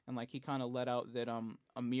Twitter, and like he kind of let out that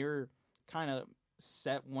Amir kind of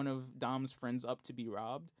set one of Dom's friends up to be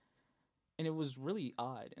robbed, and it was really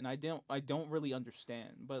odd, and I don't really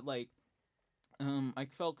understand, but like I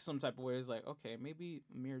felt some type of way. It's like, okay, maybe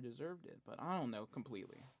Amir deserved it, but I don't know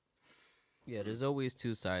completely. Yeah, there's always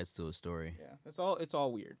two sides to a story. Yeah, it's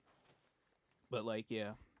all weird, but like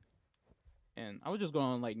yeah. And I was just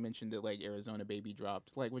going to like mention that like Arizona Baby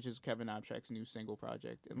dropped, like, which is Kevin Abstract's new single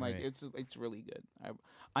project, and like Right. it's really good.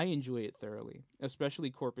 I enjoy it thoroughly, especially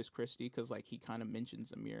Corpus Christi, because like he kind of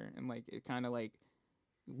mentions Amir, and like it kind of like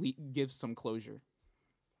gives some closure.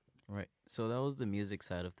 Right. So that was the music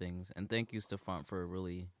side of things, and thank you, Stefan, for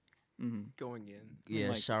really Going in. yeah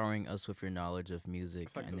Like- showering us with your knowledge of music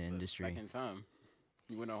It's like and the industry. second time.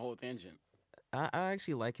 You went on a whole tangent. I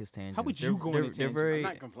actually like his tangents. How would you go on a They're tangent? very I'm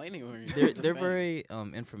not complaining when you're they're just they're saying. very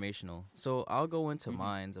informational. So I'll go into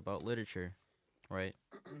mines about literature, right?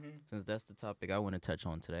 Since that's the topic I want to touch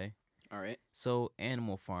on today. All right. So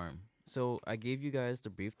Animal Farm. So I gave you guys the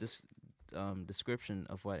brief description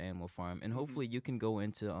of what Animal Farm, and hopefully you can go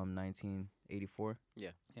into 1984.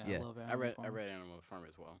 Yeah, Yeah. I love I Animal read Farm. Animal Farm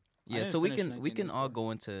as well. Yeah, didn't so we finish can all 1984.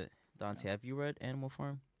 go into Dante. Have you read Animal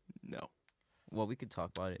Farm? No. Well, we could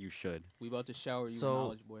talk about it. You should. We about to shower you So- with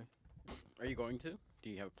knowledge, boy. Are you going to? Do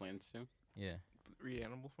you have plans to? Yeah, Read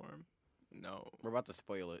Animal Farm? No. We're about to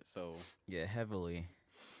spoil it, so yeah, heavily.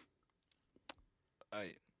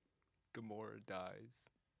 Gamora dies.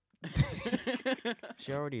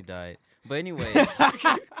 She already died. But anyway,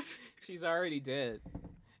 She's already dead.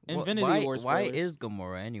 wh- Infinity why, War why spoilers. is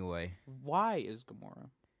Gamora anyway? Why is Gamora?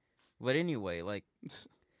 But anyway, like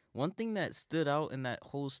one thing that stood out in that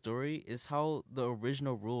whole story is how the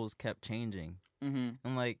original rules kept changing. Mm-hmm.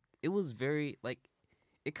 And like it was very like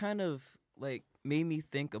it kind of like made me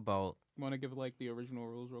think about Want to give like the original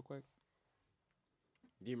rules real quick?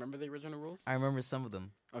 do you remember the original rules? I remember some of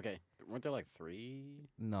them. Okay. Weren't there like 3?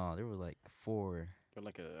 No, there were like 4. Or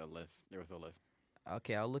like a list. There was a list.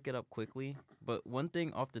 Okay, I'll look it up quickly. But one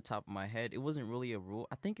thing off the top of my head, it wasn't really a rule.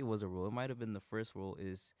 I think it was a rule. It might have been the first rule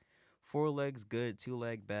is 4 legs good, 2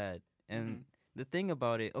 leg bad. And the thing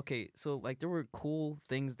about it, okay, so like there were cool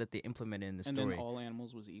things that they implemented in the And story. then all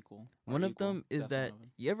animals was equal. or One of equal. them is That's one that of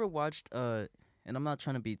 'em. you ever watched and I'm not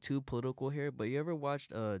trying to be too political here, but you ever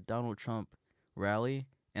watched a Donald Trump rally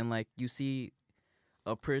and like you see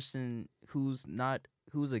a person who's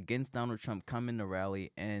against Donald Trump come in the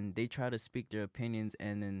rally and they try to speak their opinions,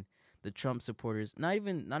 and then the Trump supporters, not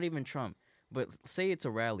even Trump, but say it's a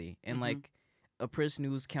rally and like a person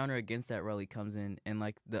who's counter against that rally comes in, and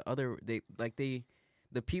like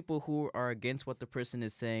the people who are against what the person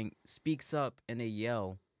is saying speaks up and they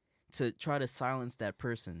yell to try to silence that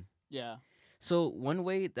person. Yeah. So one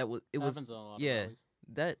way that was Happens a lot of yeah, rallies.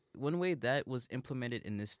 that one way that was implemented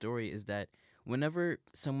in this story is that whenever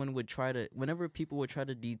people would try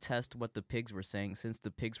to detest what the pigs were saying, since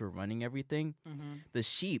the pigs were running everything, the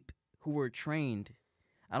sheep who were trained,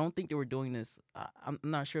 I don't think they were doing this. I'm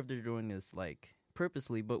not sure if they're doing this like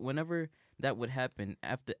purposely, but whenever that would happen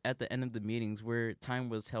at the end of the meetings where time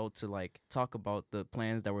was held to like talk about the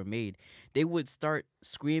plans that were made, they would start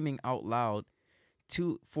screaming out loud,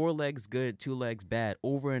 four legs good, two legs bad,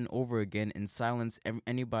 over and over again, and silence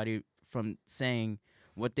anybody from saying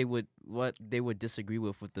what they would disagree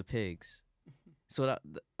with the pigs. So that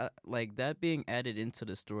like that being added into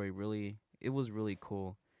the story, really, it was really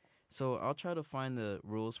cool. So I'll try to find the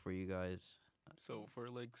rules for you guys. So 4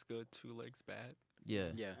 legs good, 2 legs bad. Yeah.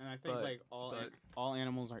 Yeah. And I think But- like all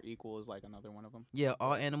animals are equal is like another one of them. Yeah,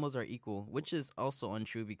 all animals are equal, which is also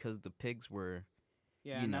untrue because the pigs were.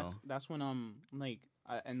 Yeah, You and know. that's when like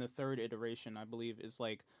in the third iteration, I believe, is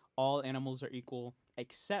like all animals are equal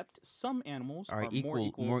except some animals Are are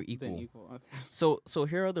equal- more more equal than equal. others. So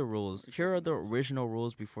here are the rules. Here are the original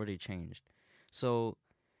rules before they changed. So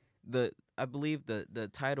I believe the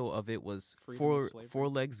title of it was Freedom of slavery. four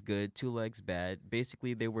legs good, two legs bad.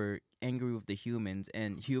 Basically, they were angry with the humans,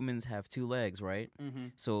 and humans have 2 legs, right? Mm-hmm.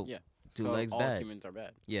 So Yeah. 2 So legs all bad. humans are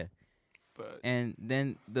bad. Yeah. But And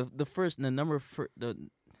then the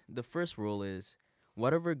first rule is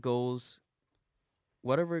whatever goes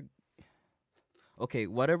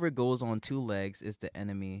on 2 legs is the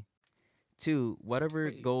enemy. 2, whatever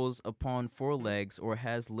Wait. goes upon 4 legs or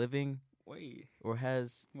has living wait, or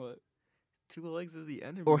has 2 legs is the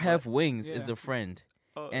enemy. or but- have wings is Yeah. a friend.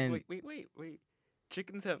 Oh, and- wait.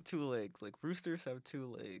 Chickens have 2 legs. Like roosters have 2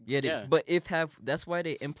 legs. Yeah, Yeah. but that's why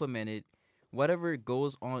they implemented whatever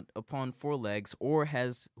goes on upon 4 legs or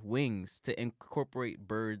has wings to incorporate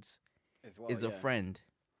birds As well, is a yeah. friend.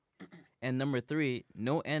 And number 3,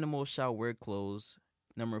 no animal shall wear clothes.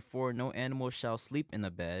 Number 4, no animal shall sleep in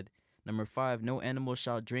a bed. Number 5, no animal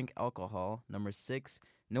shall drink alcohol. Number 6,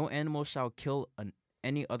 no animal shall kill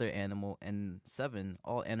any other animal. And 7,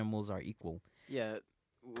 all animals are equal. Yeah,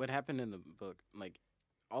 what happened in the book, like,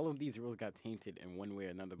 all of these rules got tainted in one way or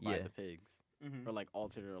another by Yeah. the pigs. Mm-hmm. Or, like,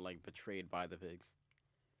 altered or, like, betrayed by the pigs.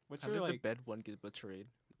 What's How your did the like? bed one get betrayed?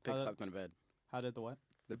 Pig How the- slept in a bed. How did the what?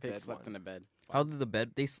 The bed pig slept one. in a bed. How did the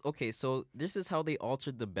bed? Okay, so this is how they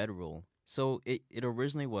altered the bed rule. So it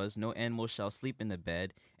originally was no animal shall sleep in the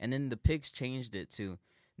bed, and then the pigs changed it to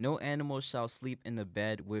no animal shall sleep in the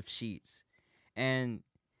bed with sheets, and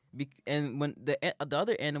when the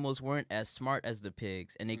other animals weren't as smart as the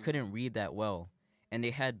pigs, and they couldn't read that well, and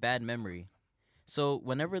they had bad memory, so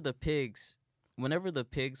whenever the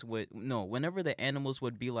animals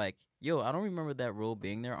would be like, yo, I don't remember that rule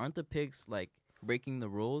being there. Aren't the pigs like breaking the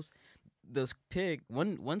rules? This pig,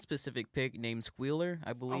 one specific pig named Squealer,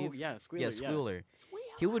 I believe. Oh, yeah, Squealer. Yeah, Squealer.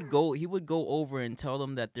 He would go over and tell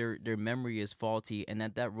them that their memory is faulty and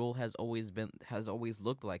that rule has always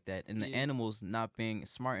looked like that, and the Yeah. animals not being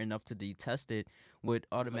smart enough to detest it would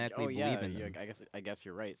automatically believe in them. I guess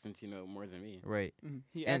you're right, since you know more than me. Right.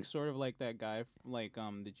 He And- acts sort of like that guy,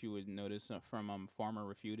 that you would notice from Farmer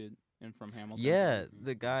Refuted and from Hamilton. Yeah,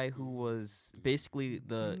 the guy who was basically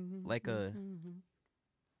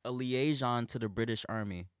a liaison to the British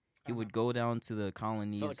Army. He would go down to the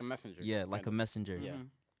colonies. So, like a messenger. Yeah, like kind a of. messenger. Yeah. Mhm.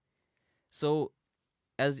 So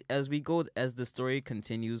as the story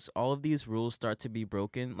continues, all of these rules start to be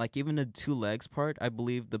broken. Like even the 2 legs part, I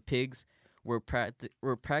believe the pigs were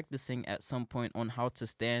practicing at some point on how to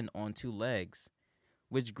stand on 2 legs,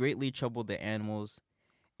 which greatly troubled the animals.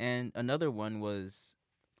 And another one was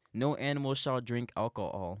no animal shall drink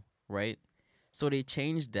alcohol, right? So they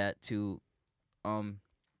changed that to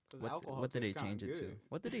what did they change it to?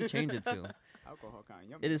 What did they change it to? Alcohol kind of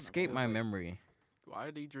yummy. It escaped my memory. Why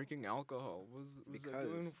are they drinking alcohol? What's that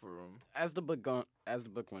doing Because- for them? As the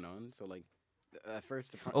book went on, so, like, at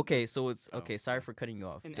first... Okay, so it's Oh, okay. Sorry yeah. for cutting you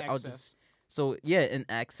off. In I'll excess. just so yeah, in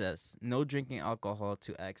access, no drinking alcohol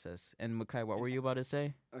to access. And Makai, what were you about to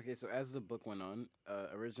say? Okay, so as the book went on,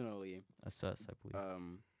 originally, Assess, I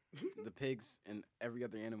believe. the pigs and every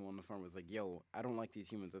other animal on the farm was like, yo, I don't like these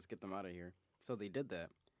humans, let's get them out of here. So they did that.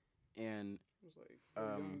 And It was like,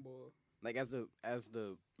 young like as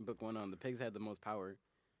the book went on, the pigs had the most power.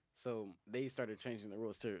 So they started changing the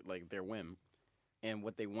rules to like their whim and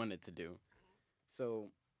what they wanted to do.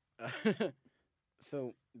 So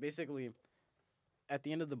so basically at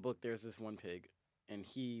the end of the book there's this one pig and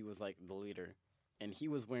he was like the leader and he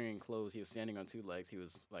was wearing clothes, he was standing on 2 legs, he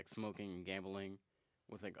was like smoking and gambling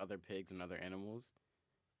with like other pigs and other animals.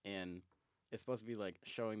 And it's supposed to be like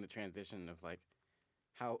showing the transition of like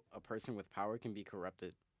how a person with power can be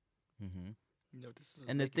corrupted. Mm-hmm. No, this is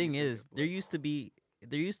And the making thing me is, forget, there like- used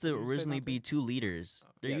to You said originally not be to? 2 leaders.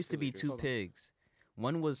 There Yeah, used to 2 be leaders. 2 Hold on. pigs.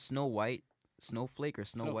 One was Snow White. Snowflake or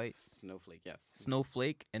Snow White. Snowflake, yes.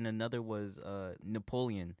 Snowflake, and another was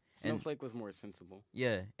Napoleon. Snowflake was more sensible.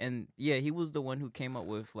 Yeah, and yeah, he was the one who came up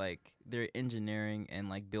with like their engineering and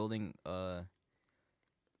like building a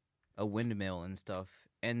windmill and stuff.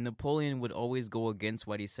 And Napoleon would always go against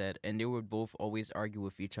what he said, and they would both always argue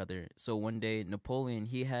with each other. So one day, Napoleon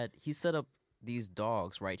he set up these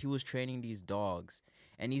dogs, right? He was training these dogs,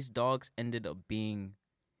 and these dogs ended up being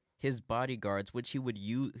his bodyguards, which he would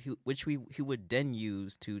use, he would then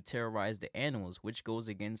use to terrorize the animals, which goes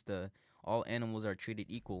against the all animals are treated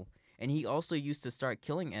equal. And he also used to start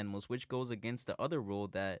killing animals, which goes against the other rule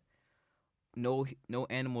that no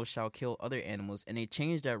animal shall kill other animals. And they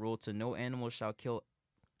changed that rule to no animal shall kill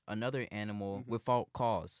another animal without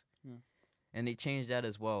cause. Yeah. And they changed that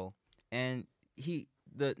as well. And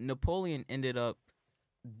Napoleon ended up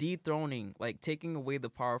dethroning, like taking away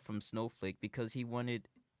the power from Snowflake because he wanted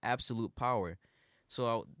absolute power.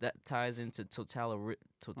 So that ties into tortillas.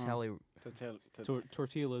 Tortillas.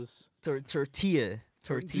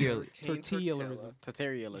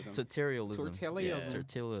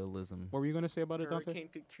 Tortillialism. What were you gonna say about it, Dante? Hurricane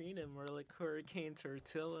Katrina, more like Hurricane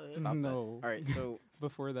Tortilla. Stop No. that. All right, so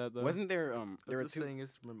Before that, though. wasn't there there were Just two? saying, it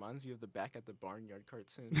reminds me of the Back at the Barnyard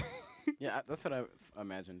cartoon. Yeah, that's what I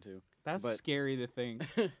imagined too. That's but- scary to think.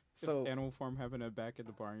 So if Animal Farm having a back at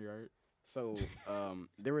the barnyard. So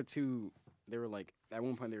there were two. There were like at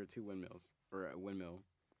one point there were two windmills or a windmill,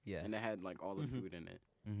 Yeah. and it had like all the food in it.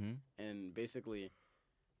 Mm-hmm. And basically,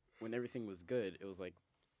 when everything was good, it was like,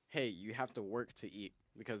 hey, you have to work to eat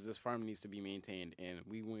because this farm needs to be maintained, and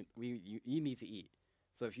you need to eat.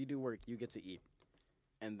 So if you do work, you get to eat.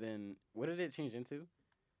 And then what did it change into?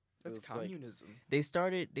 That's It was like- communism. They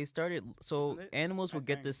started so Isn't it? animals would I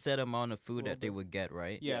get think. this set amount of food Little that they bit. would get,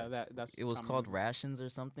 right? Yeah, Yeah. that's. It was called communism. rations or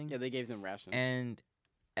something. Yeah, they gave them rations. And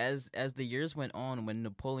as the years went on, when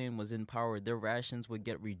Napoleon was in power, their rations would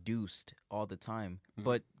get reduced all the time. Mhm.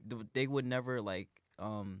 But they would never like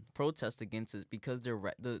protest against it because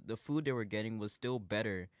the food they were getting was still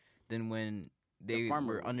better than when they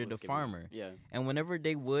farmer were under was the giving them- farmer. Yeah. And whenever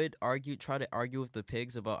they would try to argue with the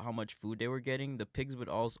pigs about how much food they were getting, the pigs would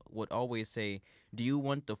always say, "Do you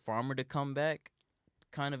want the farmer to come back?"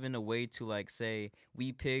 Kind of in a way to like say,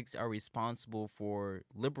 "We pigs are responsible for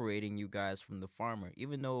liberating you guys from the farmer,"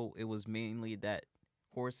 even though it was mainly that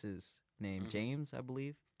horse's name, Mhm. James, I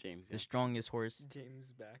believe, James. the strongest horse.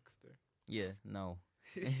 James Baxter. Yeah, no,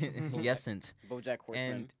 Yesn't. BoJack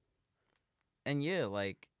Horseman. And yeah,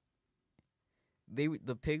 like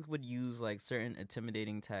the pigs would use like certain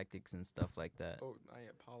intimidating tactics and stuff like that. Oh, I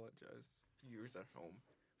apologize, viewers at home,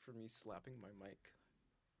 for me slapping my mic.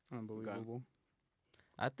 Unbelievable.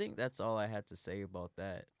 I think that's all I had to say about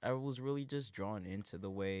that. I was really just drawn into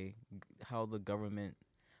the way how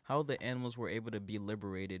the animals were able to be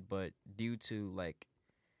liberated, but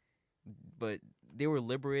they were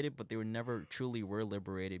liberated, but they were never truly were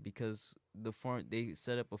liberated because they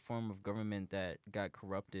set up a form of government that got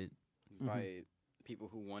corrupted. By people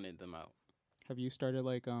who wanted them out. Have you started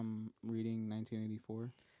like reading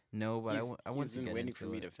 1984? No, but I want He's to been get waiting into for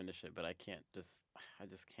me it. to finish it, but I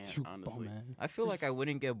just can't You honestly. bum ass. I feel like I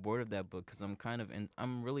wouldn't get bored of that book because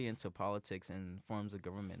I'm really into politics and forms of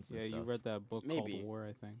governments and Yeah, stuff. you read that book Maybe. called War,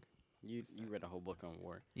 I think. You read a whole book on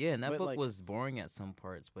war. Yeah, and that But, book like- was boring at some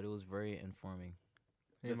parts, but it was very informing.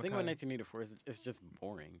 Hey, The thing about Makai. 1984 is it's just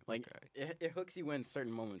boring. Like Okay. it hooks you in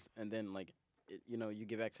certain moments, and then like you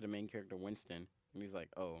get back to the main character Winston, and he's like,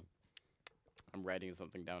 "Oh, I'm writing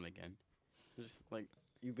something down again." It's just like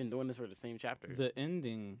you've been doing this for the same chapter. The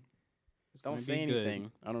ending is Don't gonna say be good.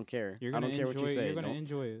 anything. I don't care. You're I gonna don't care what you enjoy- say. You're gonna don't,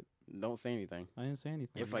 enjoy it. don't say anything. I didn't say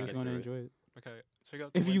anything. If You're I just get gonna through it. enjoy it. Okay, check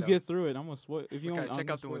out the If you window. get through it, I'm gonna spoil. If you Okay, don't, check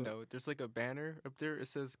out the spoil it. window. There's like a banner up there. It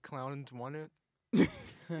says "Clowns want it."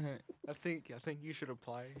 I think you should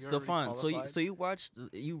apply. You're already Stefan, qualified. so you watched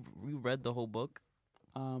you read the whole book?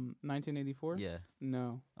 1984. Yeah.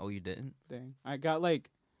 No, Oh, you didn't? dang. I got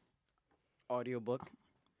like Audiobook.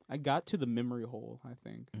 I got to the memory hole. I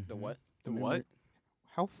think. The Mhm. what? The memory- what?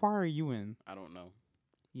 How far are you in, I don't know.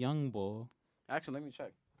 young bull? Actually, let me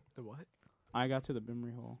check. The what? I got to the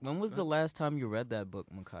memory hole. When was the last time you read that book,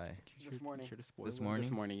 Makai? This morning. Care to spoil This it? morning?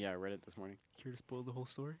 This morning, yeah, I read it this morning. Care to spoil the whole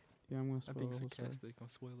story? Yeah, I'm gonna I spoil think the whole story. sarcastic. I'll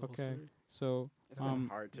spoil the Okay. whole story. So, It's been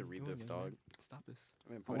hard to What are you read this, doing, young dog. man? Stop this. I've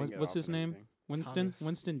been What- putting it what's off his and name? everything. Winston. Thomas.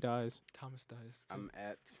 Winston dies. Thomas dies. I'm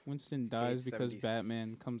at Winston dies because 70s.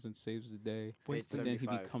 Batman comes and saves the day. Winston, And then he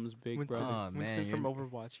 75. becomes Big Winston, Brother. Aw, man, Winston from you're-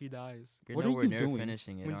 Overwatch. He dies. You're What are nowhere you near doing?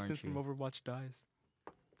 finishing it, Winston aren't from you? Overwatch dies.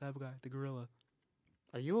 That guy, the gorilla.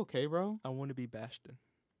 Are you okay, bro? I want to be Bastion.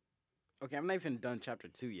 Okay, I'm not even done chapter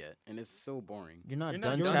 2 yet, and it's so boring. You're not You're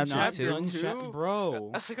done not chapter done two. chapter two?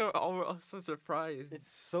 Bro. I think I'm so surprised.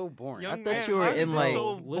 It's so boring. Young I thought man, you were how is in, this like-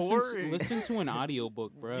 so boring? Listen to an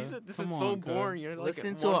audiobook, bro. You said this Come is on, so cuz. boring. You're like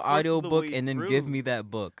Listen to an 1/4 of audio the book way and then give through. me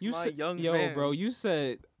that book. You My said, young yo, man. bro, you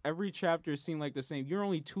said every chapter seemed like the same. You're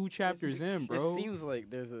only 2 chapters in, bro. It seems like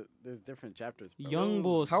there's different chapters. Bro. Young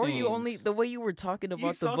bull. How are you stands. only the way you were talking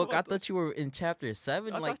about the talking book? I about the- thought you were in chapter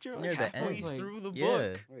 7, I like thought you were near like the halfway end. Like, through the yeah.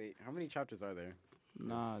 book. Wait, how many chapters are there?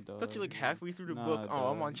 Nah, I dog. thought you like halfway through the Nah, book. Oh,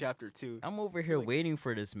 I'm on dog. chapter 2. I'm over here Like- waiting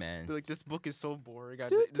for this man. Like this book is so boring.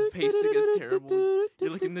 This pacing is terrible. You're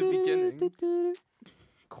like in the beginning.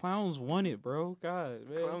 Clowns want it, bro. God,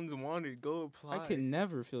 man. Clowns wanted go apply. I could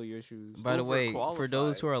never feel your shoes. By the way, for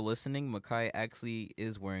those overqualified. who are listening, Makai actually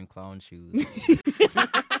is wearing clown shoes.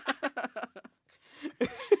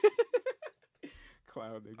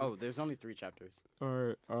 Clown. Nigga. Oh, there's only 3 chapters.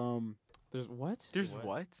 Or there's what? There's What?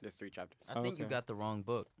 what? There's 3 chapters, I think you Okay. got the wrong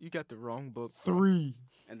book. You got the wrong book. 3.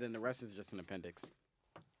 and then the rest is just an appendix.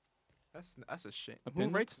 That's a shame. Who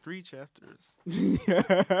Appendix? writes 3 chapters? yeah.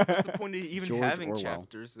 What's the point of even George having Orwell.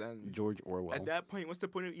 chapters then? George Orwell. At that point, what's the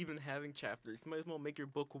point of even having chapters? You might as well make your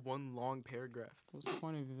book one long paragraph. What's the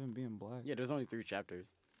point of even being black? Yeah, there's only 3 chapters.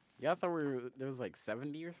 Yeah, I thought there was like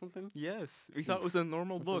 70 or something. Yes, we thought it was a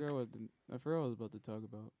normal book. I forgot what I was about to talk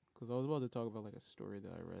about. Because I was about to talk about like a story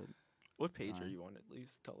that I read. What page are Fine. you on? At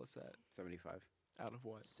least tell us that. 75. Out of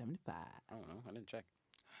what? 75. I don't know. I didn't check.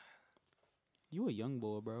 You a young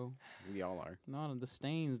boy, bro. We all are. No, the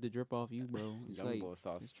stains that drip off you, bro. It's Young like, boy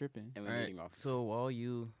sauce. it's tripping. Emanating off. So while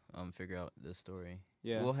you figure out the story,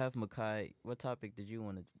 Yeah. we'll have Makai. What topic did you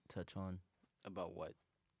want to touch on? About what?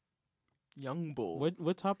 Young Bull.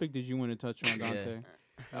 What topic did you want to touch on, Yeah. Dante?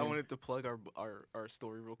 I wanted to plug our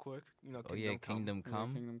story real quick. You know, Oh yeah, Kingdom Yeah,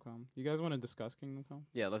 Come. Kingdom Come. You guys want to discuss Kingdom Come?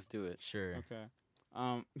 Yeah, let's do it. Sure. Okay.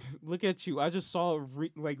 Look at you. I just saw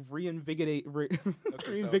reinvigorated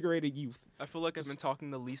youth. I feel like I've Just- been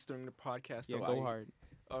talking the least during the podcast. Yeah, so go hard.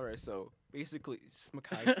 All right, so basically,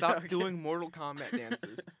 Makai, stop doing Mortal Kombat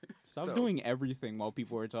dances. Stop So- doing everything while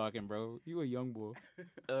people are talking, bro. You a young boy.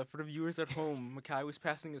 For the viewers at home, Makai was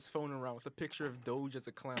passing his phone around with a picture of Doge as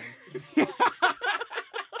a clown.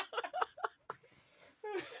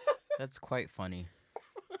 That's quite funny.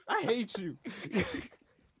 I hate you.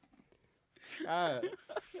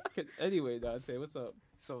 Anyway, Dante, what's up?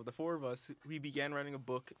 So the 4 of us, we began writing a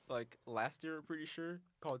book like last year, pretty sure,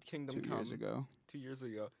 called Kingdom 2 Come. years ago. 2 years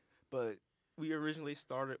ago. But we originally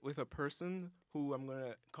started with a person who I'm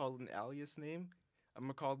gonna call an alias name. I'm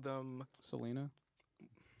gonna call them. Selena.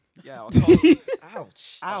 Yeah, I'll call. Them,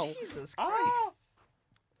 Ouch. Ow. Jesus Ow.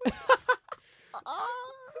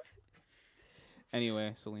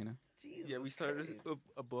 Anyway, Selena. yeah, we started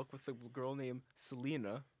a book with a girl named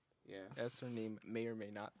Selena, Yeah. as her name may or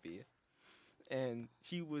may not be. And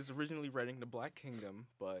she was originally writing the Black Kingdom,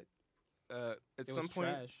 but at It some was point,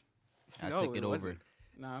 trash. I no, took it over. wasn't.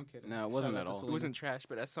 Nah, I'm kidding. No, it wasn't Shout out at to all. It Selena. wasn't trash,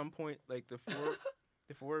 but at some point, like the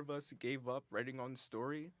four of us gave up writing on the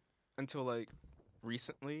story until like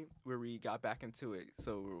recently, where we got back into it.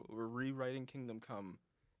 So we're rewriting Kingdom Come,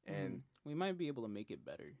 and we might be able to make it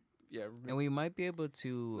better. yeah, And we might be able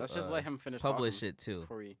to Let's just let him finish publish talking it too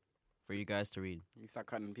before for you guys to read. you start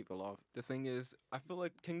cutting people off. the thing is, I feel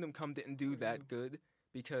like Kingdom Come didn't do that good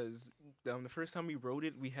because the first time we wrote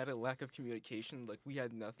it, we had a lack of communication. Like we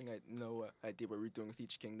had no idea what we were doing with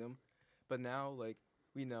each kingdom. But now, like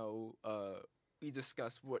we know, we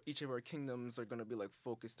discuss what each of our kingdoms are gonna be like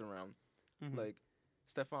focused around. Mhm. Like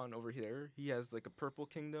Stefan over here, he has like a purple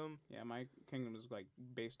kingdom. Yeah, my kingdom is like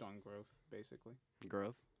based on growth, basically.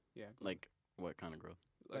 Growth? Yeah. Like, what kind of growth?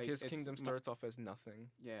 Like Like, his it's kingdom my- starts off as nothing.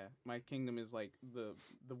 Yeah, my kingdom is like the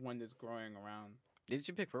one that's growing around. Did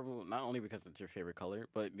you pick purple not only because it's your favorite color,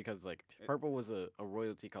 but because, like, It- purple was a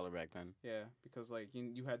royalty color back then? Yeah, because like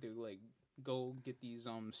you had to like go get these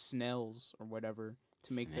snails or whatever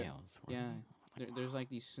to make the Snails. yeah. There's like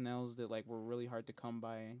these snails that like were really hard to come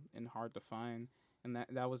by and hard to find, and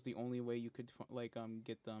that was the only way you could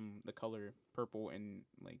get them the color purple and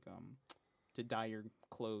like to dye your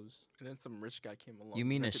clothes. And then some rich guy came along. You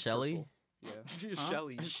mean a invented Shelly? purple. Yeah. Huh?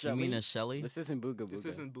 Shelly. You mean a Shelly? This isn't Booga Booga. This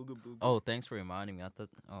isn't Booga Booga. Oh, thanks for reminding me. I thought.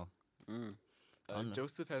 Oh. Mm. Oh, no.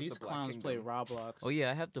 Joseph has These the Black clowns Kingdom. play Roblox. Oh yeah,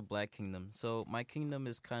 I have the Black Kingdom. So my kingdom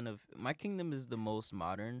is the most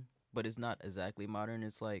modern, but it's not exactly modern.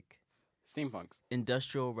 It's like Steampunks.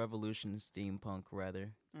 Industrial Revolution steampunk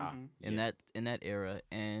rather. Mhm. In that era,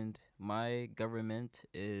 and my government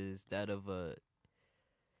is that of a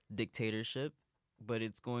dictatorship, but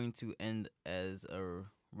it's going to end as a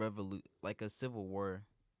like a civil war.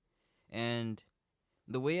 And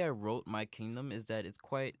the way I wrote my kingdom is that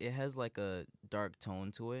it has like a dark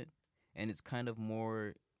tone to it, and it's kind of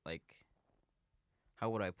more like, how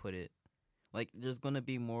would I put it? Like there's gonna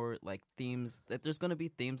be more like themes there's gonna be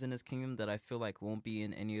themes in this kingdom that I feel like won't be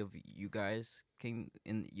in any of you guys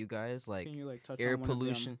like Can you like touch air on one of them?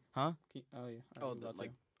 pollution, huh? Oh yeah. I Oh, was about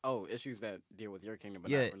to. issues that deal with your kingdom,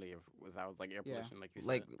 but Yeah. not really without like air Yeah. pollution, like you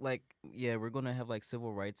Like said. yeah, we're gonna have like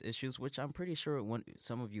civil rights issues, which I'm pretty sure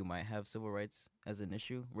some of you might have civil rights as an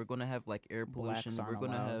issue. We're gonna have like air pollution. Blacks We're aren't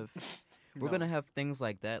gonna allowed. we're gonna have things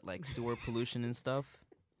like that, like sewer pollution and stuff.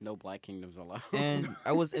 No black kingdoms allowed. And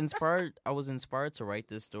I was inspired to write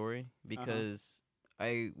this story because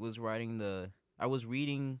I was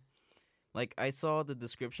reading, like I saw the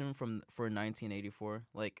description for 1984.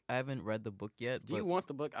 Like I haven't read the book yet. Do but you want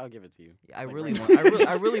the book? I'll give it to you. I Like, really right want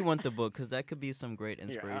I really want the book because that could be some great Here,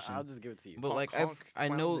 inspiration. I'll just give it to you. But like Honk, I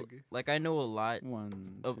clown know nigga. a lot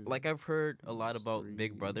One, of, two, like I've heard a lot about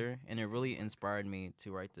Big three. Brother, and it really inspired me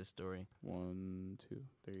to write this story. 1, 2.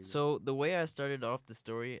 There you go. So the way I started off the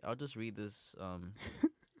story, I'll just read this.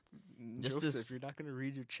 Just Joseph, this- you're not gonna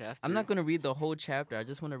read your chapter. I'm not gonna read the whole chapter. I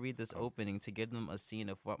just want to read this opening to give them a scene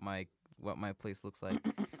of what my place looks like.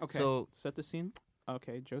 Okay. So set the scene.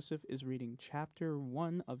 Okay, Joseph is reading chapter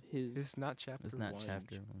 1 of his. It's not chapter. it's not one.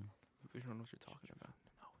 chapter one. You don't know what you're talking about.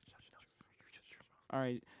 All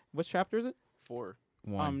right, what chapter is it? 4.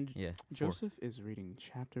 One. Yeah. 4. Joseph is reading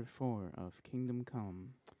chapter 4 of Kingdom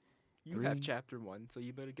Come. You have 3. chapter 1, so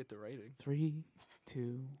you better get the writing. 3,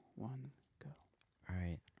 2, 1, go. All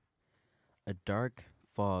right. A dark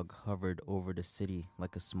fog hovered over the city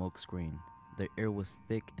like a smokescreen. The air was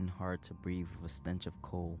thick and hard to breathe with a stench of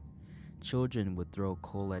coal. Children would throw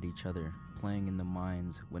coal at each other, playing in the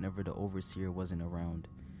mines whenever the overseer wasn't around.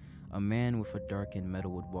 A man with a darkened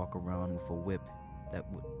metal would walk around with a whip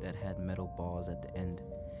that had metal balls at the end,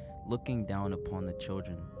 looking down upon the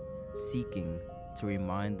children, seeking to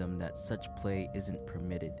remind them that such play isn't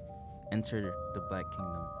permitted. Enter the Black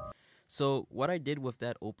Kingdom. So what I did with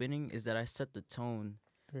that opening is that I set the tone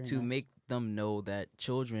Very to nice. make them know that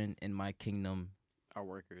children in my kingdom Our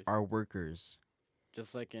workers. are workers.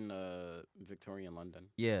 Just like in Victorian London.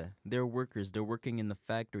 Yeah, they're workers. They're working in the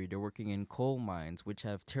factory. They're working in coal mines, which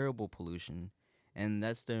have terrible pollution. And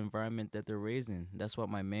that's the environment that they're raised in. That's what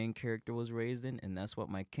my main character was raised in, and that's what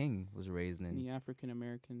my king was raised in. The African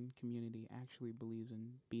American community actually believes in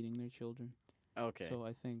beating their children. Okay. So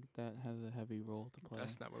I think that has a heavy role to play.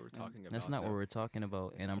 That's not what we're talking about. That's not what though. we're talking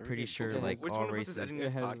about, and I'm Very pretty good. sure Okay, like Which all one of us is races. editing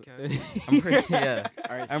this It has- podcast? I'm pretty yeah.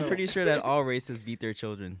 All right, I'm so- pretty sure that all races beat their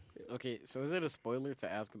children. Okay, so is it a spoiler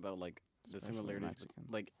to ask about like the Especially similarities, Mexican.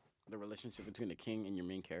 like the relationship between the king and your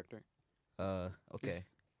main character? Okay.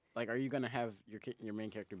 Like, are you gonna have your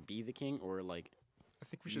main character be the king, or like, I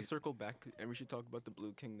think we should circle back and we should talk about the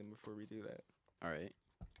Blue Kingdom before we do that. all right,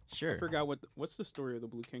 Sure. I forgot what's the story of the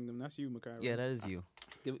Blue Kingdom. That's you, Makai. Yeah, that is you.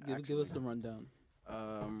 Give Actually, us the rundown. I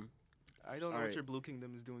don't know Sorry. what your Blue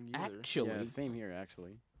Kingdom is doing either. Actually, yeah, same here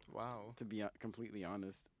actually. Wow. To be completely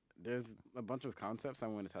honest, there's a bunch of concepts I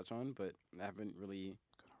want to touch on, but I haven't really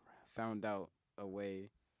found out a way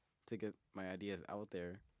to get my ideas out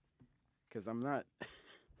there, because I'm not.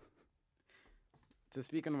 To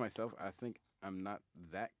speak on myself, I think I'm not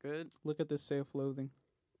that good. look at this self-loathing.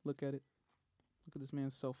 Look at it. Look at this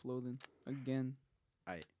man's self-loathing again.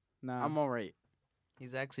 Nah. I'm all right.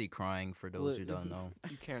 He's actually crying for those who Look- don't know.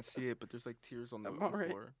 You can't see it, but there's like tears on the I'm alright.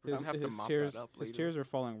 floor. We're his gonna have to mop tears. that up His later. tears are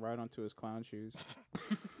falling right onto his clown shoes.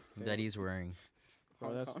 That he's wearing.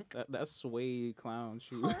 Bro, that's suede clown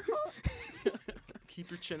shoes.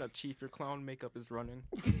 Keep your chin up, Chief. Your clown makeup is running.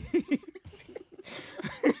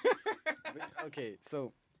 Okay,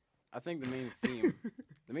 so I think the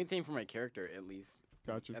main theme for my character, at least,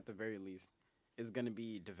 Gotcha. at the very least, is gonna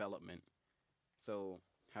be development. So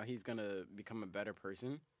how he's gonna become a better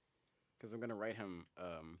person, because I'm gonna write him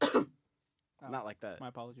not like that. My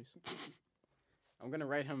apologies. I'm gonna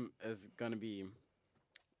write him as gonna be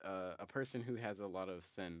a person who has a lot of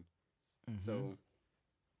sin. So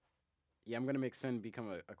yeah, I'm gonna make sin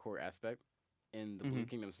become a core aspect in the Blue Mhm.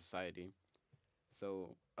 Kingdom society.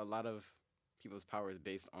 So a lot of people's power is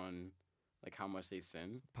based on like how much they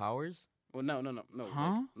sin. Powers? Well, no,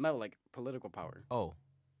 Huh? like political power. Oh.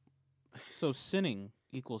 So sinning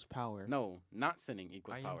equals power. No, not sinning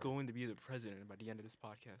equals I am power. going to be the president by the end of this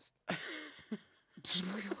podcast.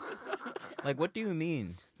 Like, what do you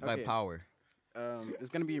mean by Okay. power? It's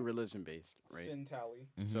gonna be religion based, right? Sin tally.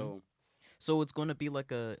 Mhm. So it's going to be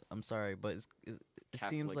like a. I'm sorry, but it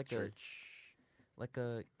seems Catholic like Church. a Like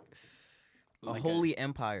a- holy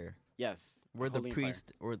empire Yes, where the holy empire.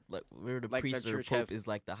 priest or like where the Like the priest or church pope has- is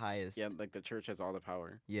like the highest. Yeah, like the church has all the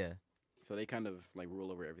power. Yeah. so they kind of like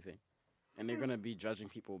rule over everything, and they're gonna be judging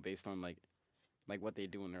people based on like what they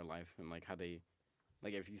do in their life and like how they,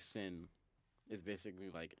 like if you sin, it's basically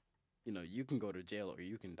like, you can go to jail or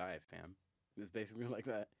you can die, fam. It's basically like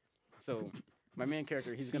that. So my main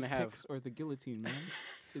character, he's gonna have Picks or the guillotine, man.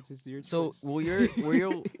 It's just your So choice. will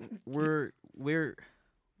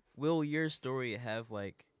your story have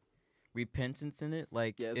like repentance in it?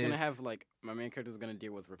 Like it's gonna have like my main character is gonna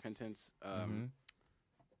deal with repentance.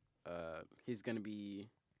 He's gonna be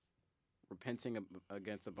repenting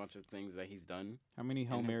against a bunch of things that he's done. How many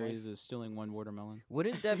Hail his Marys is stealing one watermelon?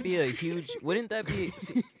 Wouldn't that be a huge? Wouldn't that be?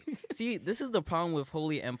 See, this is the problem with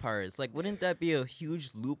Holy Empires. Like, wouldn't that be a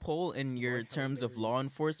huge loophole in your Hail terms of Mary, law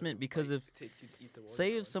enforcement? Because like, if it takes you to eat the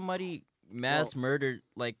say if watermelon. somebody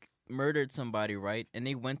murdered somebody, right, and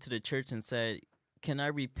they went to the church and said, "Can I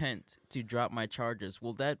repent to drop my charges?"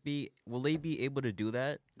 Will they be able to do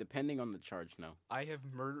that? Depending on the charge, no. I have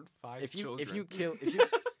murdered 5 If children. If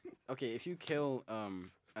you kill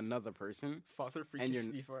another person, Father, and forgive you're-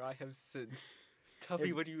 me for I have sinned. Tell If-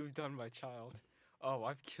 me what you have done, my child. Oh,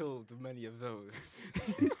 I've killed many of those.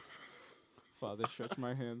 Father, stretch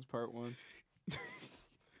my hands, part 1.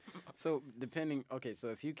 so so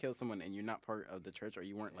if you kill someone and you're not part of the church or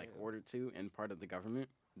you weren't like Yeah. ordered to and part of the government,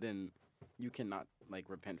 then you cannot like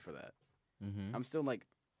repent for that. Mm-hmm. I'm still like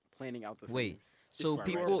planning out the Wait, things. So before I write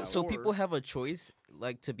it people, out. so people have a choice,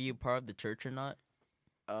 like to be a part of the church or not.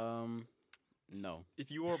 No.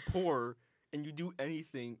 If you are poor and you do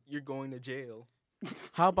anything, you're going to jail.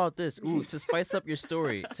 How about this? Ooh, to spice up your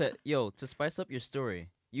story, to spice up your story,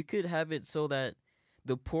 you could have it so that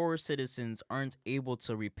the poorer citizens aren't able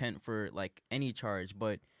to repent for like any charge,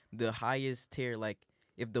 but the highest tier, like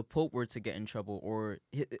if the Pope were to get in trouble, or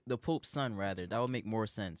the Pope's son rather, that would make more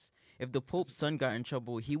sense. If the Pope's son got in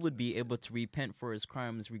trouble, he would be able to repent for his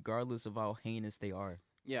crimes regardless of how heinous they are.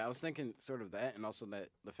 Yeah, I was thinking sort of that, and also that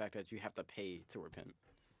the fact that you have to pay to repent.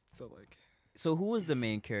 So like, So who is the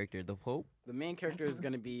main character? The Pope? The main character is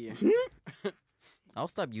gonna be. I'll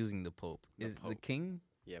stop using the Pope. The Is the Pope. king?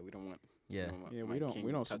 Yeah, we don't want. Yeah. Yeah, my we don't king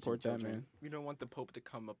we don't touching support that, children. man. we don't want the Pope to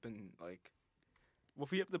come up and like. Well,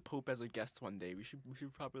 if we have the Pope as a guest one day, we should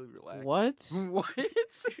probably relax. What? What?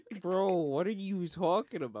 Bro, what are you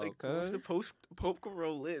talking about, Like, what if cuz? the Pope can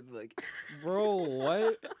roll in? Like, Bro,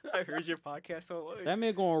 what? I heard your podcast online. That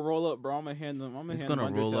man gonna roll up, bro. I'm gonna hand him. He's him gonna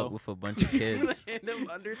roll Undertale. up with a bunch of kids. Hand him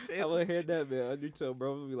I'm Undertale. gonna hand that man Undertale,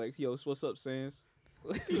 bro. I'm gonna be like, yo, what's up, Sans?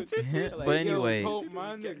 But anyway, yo, Pope,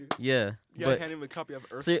 my nigga. yeah. Yeah, But hand him a copy of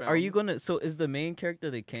so Earthbound. are you gonna? So is the main character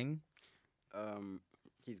the king?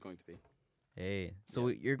 He's going to be. Hey, so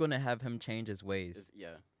Yeah. you're gonna have him change his ways.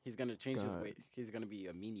 Yeah, he's gonna change his God. way. He's gonna be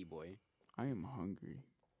a meanie boy. I am hungry.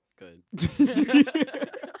 Good.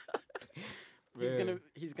 Man.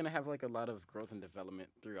 He's gonna have like a lot of growth and development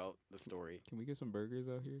throughout the story. Can we get some burgers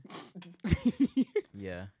out here?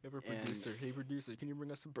 Yeah. Ever And- producer? Hey, producer, can you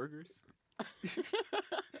bring us some burgers?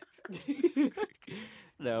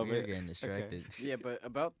 No, We're man. getting distracted. Yeah, but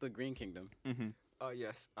about the Green Kingdom. Mm-hmm.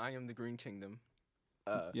 Yes, I am the Green Kingdom.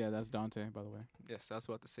 Yeah, that's Dante, by the way. Yes, I was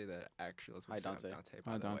about to say that actually. Let's Hi, Dante.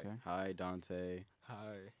 by Hi, the way. Dante. Hi, Dante.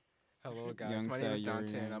 Hi. Hello, guys. Young My name is Sayuri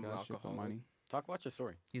Dante, and ain't I'm an got shit but alcoholic. money. Talk about your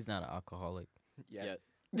story. He's not an alcoholic. Yeah.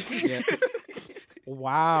 Yeah.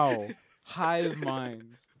 Wow. Hive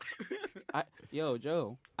minds. Yo,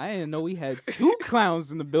 Joe, I didn't know we had 2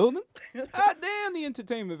 clowns in the building. God damn the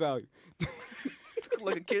entertainment value.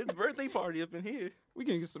 Like a kid's birthday party up in here. We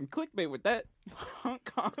can get some clickbait with that. Hong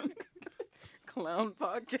Kong. Clown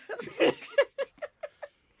podcast.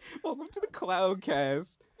 Welcome to the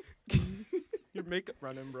Cloudcast. Your makeup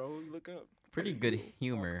running, bro. Look up. Pretty good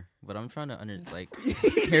humor, but I'm trying to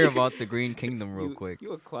hear about the Green Kingdom real quick.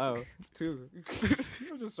 You a clown, too.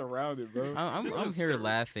 You're just surrounded, bro. I'm This here is circus.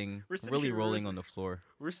 laughing, We're sitting really here rolling risen- on the floor.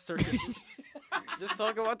 We're circus. Just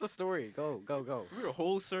talk about the story. Go. We're a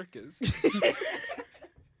whole circus. Look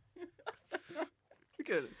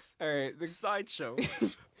at this. All right, the Sideshow. Look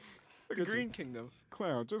The at you. Green Kingdom.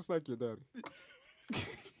 clown, just like your daddy.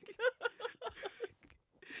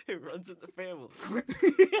 It runs in the family.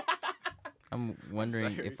 I'm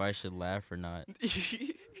wondering sorry. if I should laugh or not.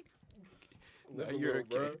 No, Never you're will,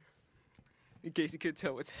 okay. bro. In case you can't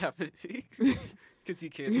tell what's happening. Because you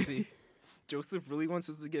can't see. Joseph really wants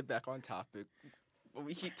us to get back on topic. But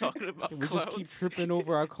we keep talking about We clowns. just keep tripping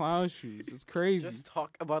over our clown shoes. It's crazy. Just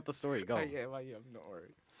talk about the story. Go. I am. No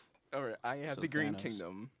worry. All right, I have So the Green Thanos.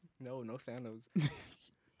 Kingdom. No Thanos.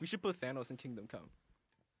 We should put Thanos in Kingdom Come.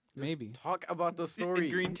 Maybe. Talk about the story.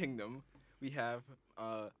 In Green Kingdom, we have.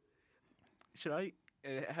 Should I?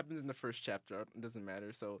 It happens in the first chapter. It doesn't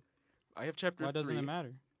matter. So, I have chapter Why 3. doesn't it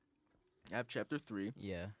matter? I have chapter 3.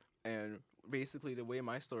 Yeah. And basically, the way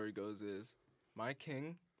my story goes is my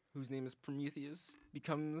king, whose name is Prometheus,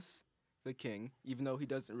 becomes the king, even though he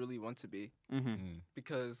doesn't really want to be,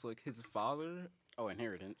 because like his father. Oh,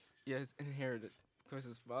 inheritance. Yeah, his inherited because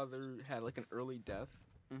his father had like an early death,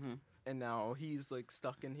 and now he's like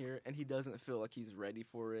stuck in here, and he doesn't feel like he's ready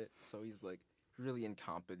for it, so he's like really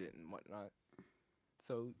incompetent and whatnot.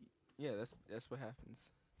 So yeah, that's what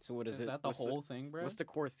happens. So what is it? Is that the whole thing, bro? What's the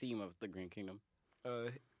core theme of the Green Kingdom?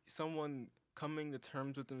 Someone coming to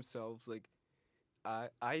terms with themselves, like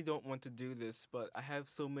I don't want to do this, but I have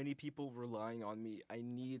so many people relying on me. I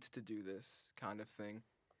need to do this kind of thing.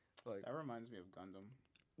 Like That reminds me of Gundam.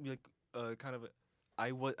 like kind of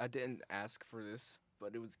I didn't ask for this,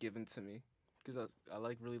 but it was given to me because I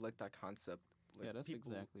like really like that concept. Like, Yeah, that's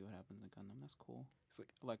people- exactly what happens in Gundam. That's cool. It's like,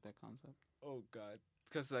 I like that concept. oh god,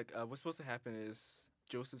 because like what's supposed to happen is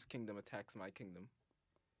Joseph's kingdom attacks my kingdom.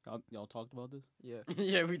 Y'all talked about this? Yeah.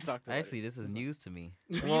 Yeah, we talked about Actually, this is news to me.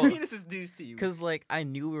 What do Well, you mean this is news to you? because like I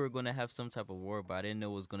knew we were gonna have some type of war, but I didn't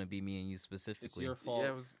know it was gonna be me and you It's specifically. your fault. yeah,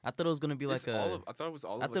 it was. I thought it was gonna be like It's all a. of, I thought it was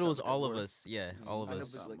all of I us. thought it that was would all go of war. us. Yeah, all of I know,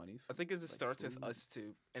 us. but, like, money I think it just like starts with food. us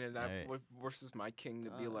two, and then I Right. versus my king to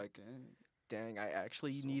be God like, dang. dang, I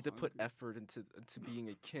actually So need to put hungry. effort into being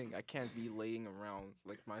a king. I can't be laying around.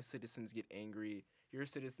 Like my citizens get angry. Your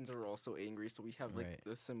citizens are also angry, so we have like Right.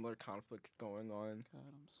 the similar conflict going on. God,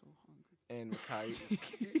 I'm so hungry. And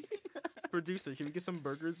Makai, producer, can we get some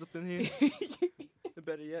burgers up in here?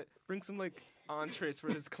 Better yet, bring some like entrees for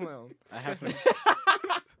this clown. I have some.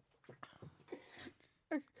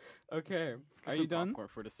 Okay, are some you done? popcorn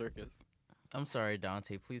for the circus. I'm sorry,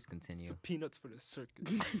 Dante. Please continue. Some peanuts for the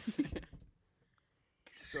circus.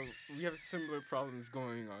 So we have similar problems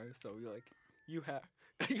going on. So we like, you have.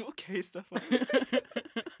 Are you okay, Stefan?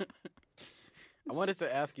 I wanted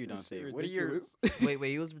to ask you, Dante. What are your? Wait.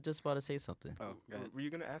 He was just about to say something. Oh, go ahead. Were you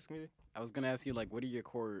gonna ask me? I was gonna ask you, like, what are your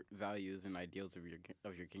core values and ideals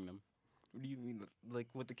of your kingdom? What do you mean, like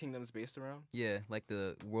what the kingdom is based around? Yeah, like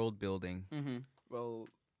the world building. Mm-hmm. Well,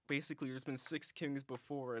 basically, there's been 6 kings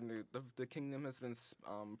before, and the kingdom has been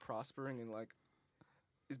prospering and like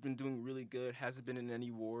it's been doing really good. Hasn't been in any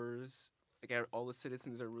wars. Like all the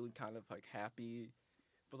citizens are really kind of like happy,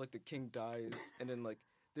 but like the king dies, and then like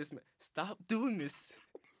this man, stop doing this.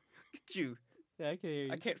 Look at you. Yeah, I can hear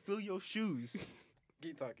you. I can't feel your shoes.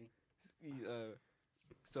 Keep talking.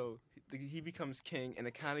 So he becomes king, and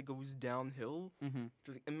it kind of goes downhill. Mm-hmm.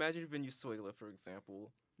 Like, imagine Venezuela, for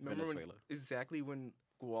example. Remember Venezuela. when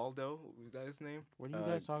Gualdo, was that his name? What are you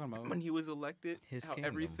guys talking about? When he was elected, His how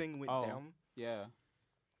kingdom. everything went Oh. down. Yeah.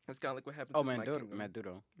 That's kind of like what happened Oh, to my Maduro. kingdom.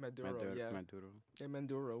 Maduro. Yeah. Maduro. Yeah,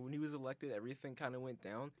 Maduro. When he was elected, everything kind of went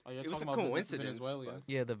down. Oh, you're It was talking a about coincidence, Venezuela. but-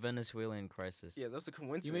 Yeah, the Venezuelan crisis. Yeah, that was a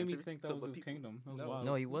coincidence. You made me think that So, was but his people- kingdom. That was No. wild.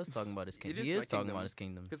 No, he was talking about his kingdom. is He my is talking kingdom. about his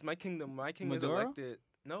kingdom. Because my king is Maduro? elected.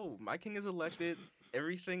 No, my king is elected.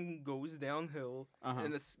 Everything goes downhill, Uh-huh.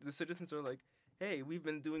 and the citizens are like, "Hey, we've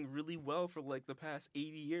been doing really well for like the past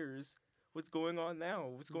 80 years. What's going on now?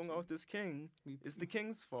 What's going on with this king? It's the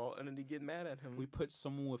king's fault." And then they get mad at him. We put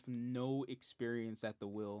someone with no experience at the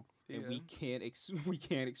wheel, and we Yeah. can't we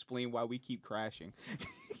can't explain why we keep crashing.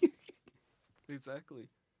 Exactly.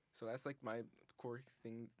 So that's like my core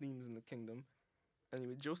themes in the kingdom.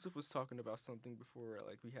 Anyway, Joseph was talking about something before,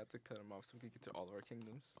 like we had to cut him off so we could get to all of our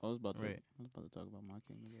kingdoms. I was about to Right. talk about my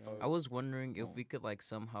kingdom. Yeah. Oh. I was wondering if Oh. we could like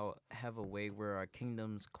somehow have a way where our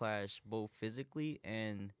kingdoms clash both physically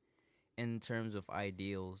and in terms of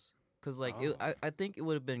ideals. Cause like I think it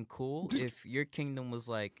would have been cool if your kingdom was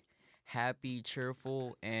like happy,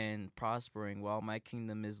 cheerful, and prospering, while my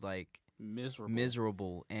kingdom is like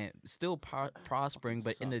miserable and still prospering,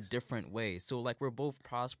 but in a sucks. different way. So like we're both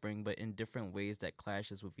prospering, but in different ways that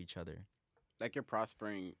clashes with each other. Like you're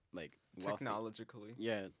prospering, like wealthy. Technologically.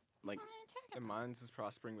 Yeah, like And mine's is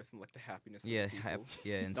prospering with like the happiness Yeah, of the people.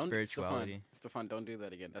 yeah, and don't spirituality. Stefan, don't do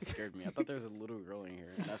that again. That scared me. I thought there was a little girl in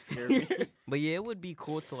here. That scared me. But yeah, it would be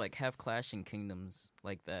cool to like have clashing kingdoms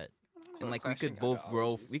like that. And like we could clashing both grow.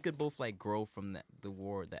 ideologies. We could both like grow from the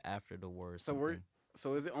war, the after the war. Or So we're- something.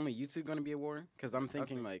 So is it only you two gonna be at war? Because I'm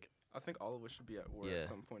thinking think- like, I think all of us should be at war Yeah. at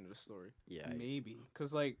some point of the story. yeah, Maybe,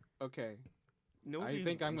 cause like okay, No, I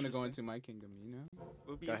think I'm gonna go into my kingdom. You know, It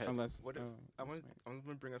would be Go ahead. interesting. unless What if oh, that's right. I'm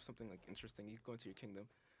gonna bring up something like interesting. You go into your kingdom.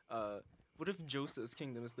 What if Joseph's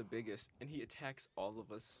kingdom is the biggest and he attacks all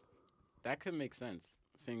of us? that could make sense,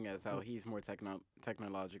 seeing as how he's more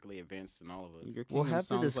technologically advanced than all of us. Your We'll kingdom have to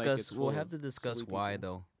sounds like discuss. it's We'll full have of to discuss silly why people.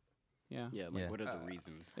 though. Yeah, like Yeah. what are the Uh,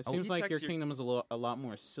 reasons? It Oh, seems he like your texts your- kingdom is a lot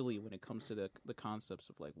more silly when it comes to the concepts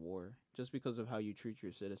of like war, just because of how you treat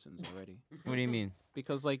your citizens already. What do you mean?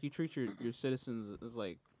 Because like you treat your citizens as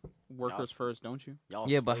like workers first, don't you? Y'all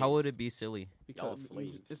Yeah, but how would slaves. it be silly? Y'all Because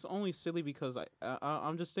slaves. it's only silly because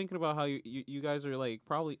I'm just thinking about how you guys are like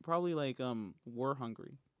probably like war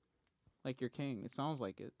hungry, like your king. It sounds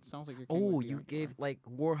like it. It sounds like your king. Oh, would be you like gave war. like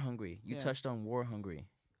war hungry. You Yeah. touched on war hungry.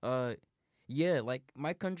 Yeah, like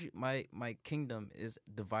my country, my kingdom is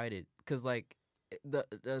divided because like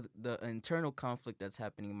the internal conflict that's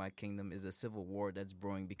happening in my kingdom is a civil war that's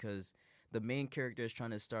brewing because the main character is trying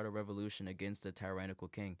to start a revolution against the tyrannical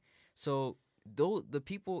king. So though the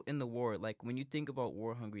people in the war, like when you think about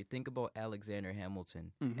war hungry, think about Alexander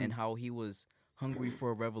Hamilton and how he was hungry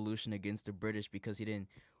for a revolution against the British because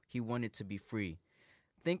he wanted to be free.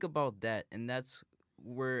 Think about that, and that's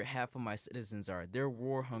where half of my citizens are. They're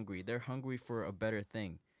war hungry. They're hungry for a better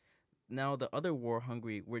thing. Now the other war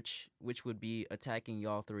hungry, which would be attacking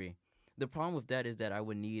y'all three. The problem with that is that I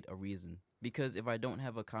would need a reason because if I don't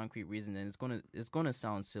have a concrete reason, then it's gonna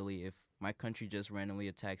sound silly if my country just randomly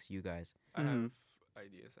attacks you guys. I have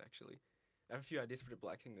ideas actually. I have a few ideas for the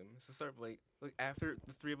Black Kingdom. So start like after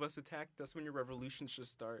the three of us attack, that's when your revolution should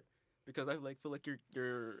start. Because I feel like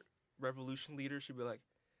your revolution leader should be like,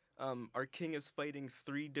 our king is fighting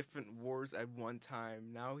 3 different wars at one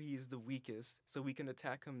time. Now he's the weakest, so we can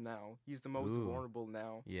attack him now. He's the most Ooh. vulnerable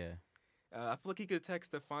now. Yeah. I feel like he could attack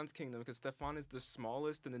Stefan's kingdom because Stefan is the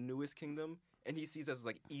smallest and the newest kingdom, and he sees as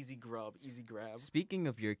like easy grab, easy grab. Speaking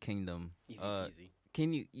of your kingdom, Easy peasy.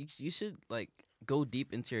 can you should like go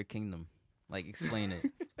deep into your kingdom, like explain it.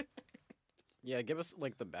 Yeah, give us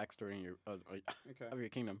like the backstory in your Okay. of your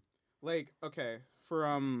kingdom. Like okay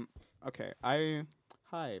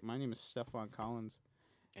hi, my name is Stefan Collins.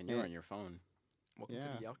 And you're Yeah. on your phone. Welcome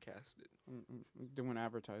Yeah. to the Outcasted. Doing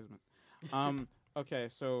advertisement. Okay,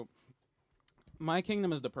 so my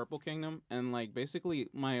kingdom is the Purple Kingdom, and like basically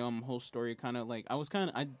my whole story kind of like what was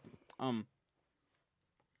that?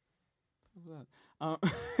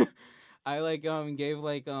 I like gave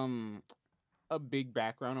like a big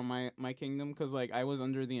background on my kingdom because like I was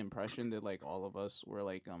under the impression that like all of us were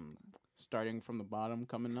like starting from the bottom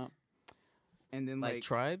coming up, and then Like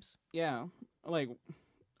tribes? yeah, like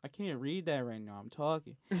I can't read that right now. I'm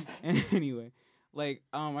talking. Anyway, like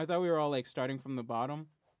I thought we were all like starting from the bottom.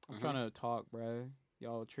 I'm trying to talk, bro.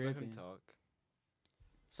 Y'all Let tripping. him talk.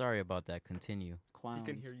 Sorry about that. Continue. Clowns.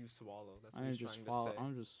 He can hear you swallow. That's what I he's just trying to say.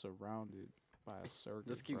 I'm just surrounded by a circle.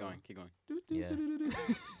 Just keep bro. going. Keep going. Yeah.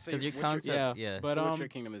 So Because your what concept, yeah, yeah. but so what your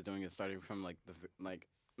kingdom is doing is starting from like like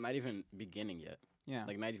not even beginning yet, yeah,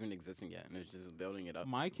 like not even existing yet, and it's just building it up.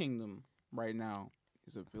 my kingdom right now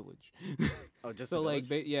is a village. Oh, just So a like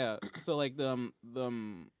village? yeah, so like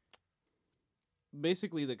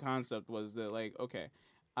basically the concept was that like okay,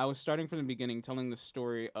 I was starting from the beginning telling the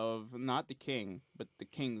story of not the king but the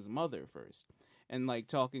king's mother first, and like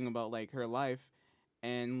talking about like her life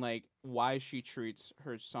and like why she treats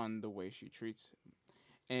her son the way she treats him.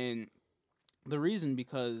 And the reason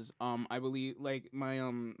because I believe like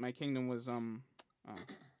my kingdom was I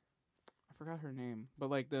forgot her name, but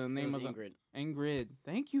like the It name was of the Ingrid. Ingrid.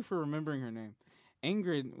 Thank you for remembering her name.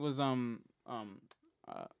 Ingrid was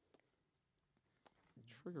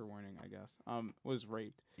trigger warning, I guess. Was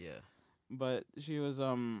raped. Yeah. But she was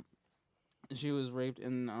raped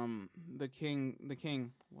and the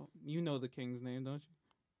king well, you know the king's name, don't you?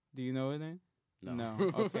 Do you know his name? No.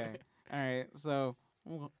 Okay. All right. So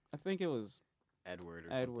well, I think it was Edward.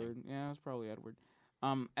 Or Edward. Something. Yeah, it was probably Edward.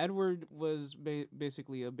 Edward was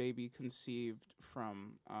basically a baby conceived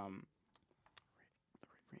from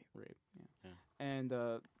rape. Yeah. And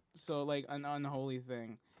so like an unholy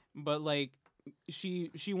thing, but like she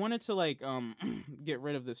wanted to like get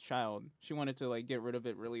rid of this child. She wanted to like get rid of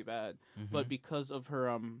it really bad, but because of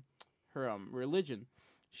her religion,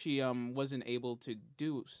 she wasn't able to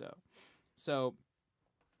do so. So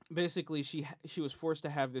basically she was forced to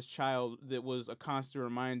have this child that was a constant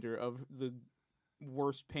reminder of the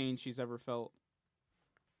worst pain she's ever felt.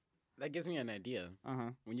 That gives me an idea.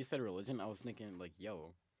 When you said religion, I was thinking like,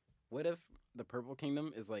 yo, what if the Purple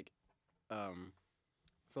Kingdom is like,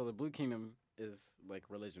 so the Blue Kingdom is like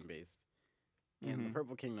religion based, and the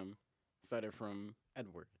Purple Kingdom started from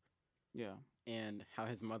Edward. Yeah. And how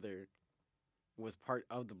his mother was part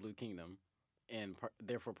of the Blue Kingdom, and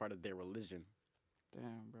therefore part of their religion.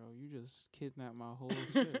 Damn, bro, you just kidnapped my whole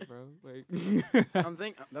shit, bro. Like,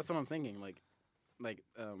 That's what I'm thinking. Like,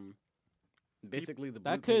 basically the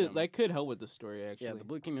Blue that Kingdom, could help with the story actually. yeah, the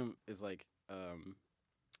Blue Kingdom is like,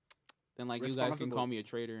 then like you guys can call me a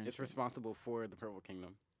traitor. And it's responsible for the Purple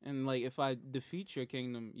Kingdom. And like if I defeat your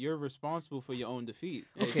kingdom, you're responsible for your own defeat.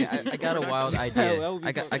 Okay, I got a wild That idea. would be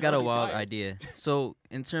I got a fucking wild fire. idea. So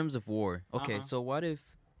in terms of war, okay, Uh-huh. so what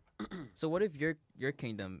if your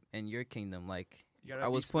kingdom and your kingdom like You gotta I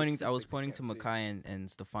be was pointing to specific, you can't say- Makai and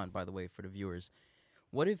Stefan, by the way, for the viewers.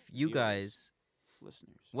 What if you Viewers. guys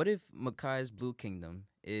Listeners. what if Makai's Blue Kingdom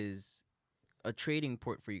is a trading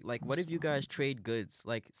port for you? Like, what if you guys trade goods?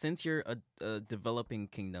 Like, since you're a developing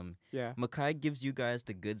kingdom, Yeah. Makai gives you guys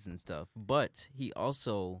the goods and stuff, but he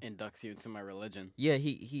also Inducts you into my religion. yeah,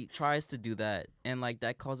 he tries to do that, and like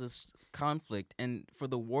that causes conflict. And for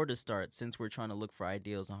the war to start, since we're trying to look for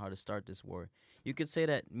ideas on how to start this war, you could say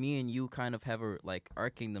that me and you kind of have our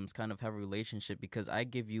kingdoms kind of have a relationship because I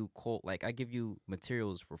give you I give you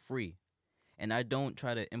materials for free, and I don't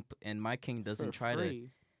try to and my king doesn't For try free. to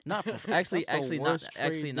not for actually That's the worst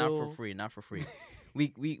trade not deal. for free, not for free. we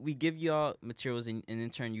give y'all materials and in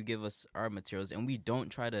turn you give us our materials, and we don't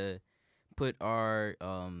try to put our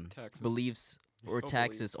Taxes. beliefs or Oh,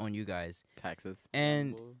 taxes beliefs. on you guys. Taxes.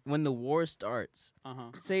 And Well, when the war starts,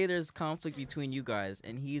 say say there's conflict between you guys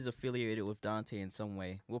and he's affiliated with Dante in some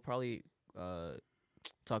way, we'll probably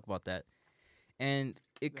talk about that. And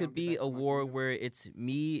it Then I'll could get be back a to my war kingdom. where it's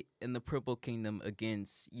me and the Purple Kingdom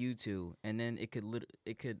against you two, and then it could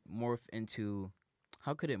morph into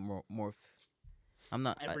how could it morph? I'm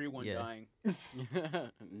not everyone yeah. dying.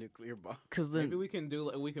 Nuclear bomb. Cause then Maybe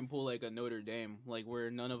we can pull like a Notre Dame, like where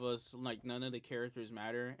none of the characters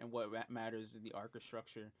matter, and what matters is the arc or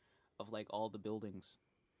structure of like all the buildings.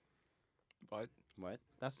 What? What?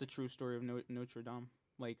 That's the true story of Notre Dame.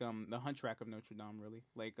 Like the Hunchback of Notre Dame, really.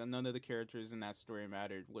 Like none of the characters in that story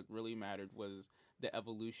mattered. What really mattered was the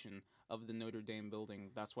evolution of the Notre Dame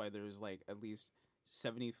building. That's why there's like at least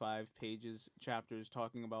 75 chapters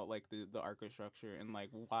talking about like the arc or structure and like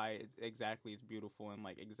why exactly it's beautiful and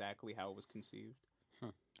like exactly how it was conceived.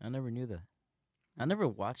 I never knew that. I never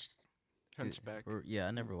watched. Hunchback.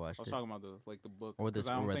 I never watched I was it. talking about the book, Or because this-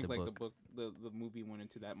 I or don't read think the like book. the movie went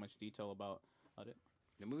into that much detail about it.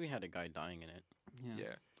 The movie had a guy dying in it. Yeah.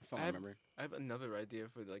 That's all I remember. I have another idea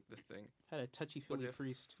for like this thing. Had a touchy-feely if-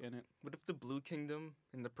 priest in it. What if the Blue Kingdom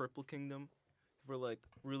and the Purple Kingdom were like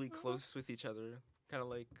really close with each other? Kind of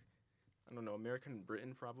like, I don't know, America and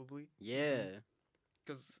Britain probably. Yeah.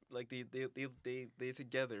 Because like they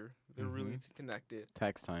together, they're really connected.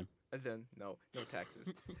 Tax time. And then no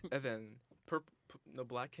taxes. And then the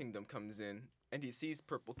Black Kingdom comes in and he sees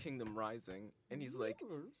Purple Kingdom rising, and he's like,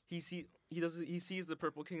 he sees the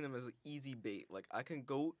Purple Kingdom as an easy bait. Like, I can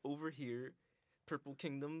go over here, Purple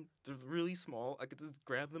Kingdom, they're really small. I could just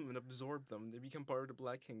grab them and absorb them. They become part of the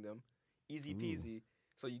Black Kingdom, easy peasy.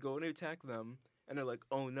 So you go and attack them, and they're like,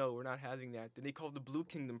 oh no, we're not having that. Then they call the Blue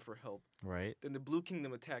Kingdom for help. Right. Then the Blue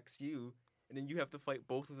Kingdom attacks you, and then you have to fight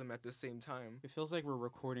both of them at the same time. It feels like we're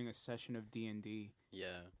recording a session of D&D.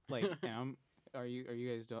 Yeah. Like, and are you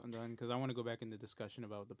guys done? Because I want to go back into discussion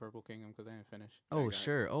about the Purple Kingdom because I didn't finish. Oh got it.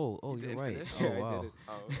 sure. Oh You you're didn't right. finish? Oh Yeah, I wow. did it.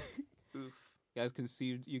 Oh, oof. You guys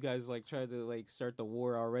conceived. You guys like tried to like start the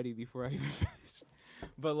war already before I even finished.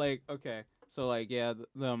 But like, okay, so like, yeah,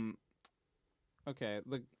 okay,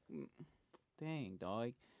 dang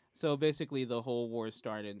dog. So basically, the whole war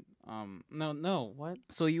started. No, what?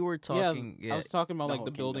 So you were talking. I was talking about The like whole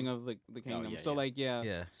the building kingdom. of the kingdom. yeah, So yeah. like, yeah.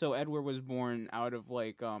 Yeah. So Edward was born out of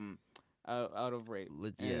like out of rape,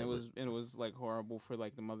 and yeah, it was like horrible for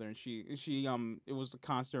like the mother, and she it was a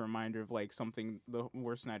constant reminder of like something, the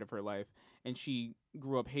worst night of her life, and she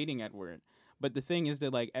grew up hating Edward. But the thing is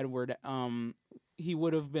that like Edward he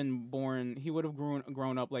would have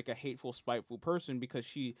grown up like a hateful, spiteful person because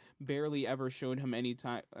she barely ever showed him any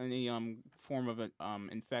form of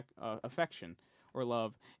affection or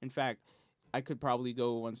love. In fact, I could probably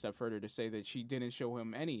go one step further to say that she didn't show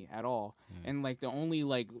him any at all. And like the only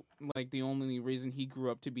reason he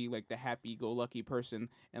grew up to be like the happy-go-lucky person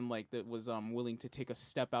and like that was willing to take a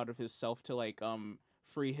step out of himself to like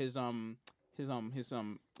free his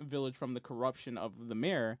village from the corruption of the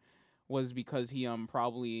mayor was because he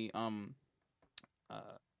probably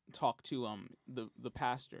talked to the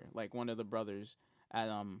pastor, like one of the brothers at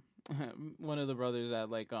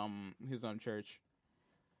like his church.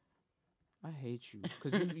 I hate you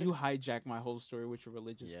because you hijack my whole story with your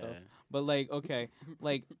religious stuff. But like, okay,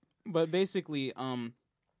 like, but basically,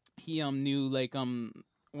 he knew like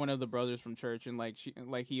one of the brothers from church, and like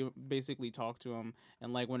he basically talked to him,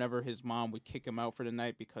 and like whenever his mom would kick him out for the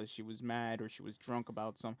night because she was mad or she was drunk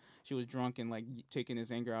and like taking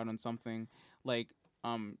his anger out on something, like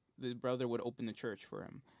the brother would open the church for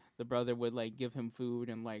him. The brother would like give him food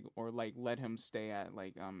and like or like let him stay at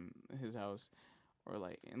like his house or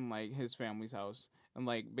like in like his family's house, and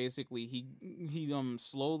like basically he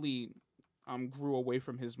slowly grew away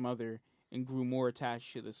from his mother and grew more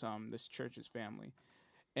attached to this church's family.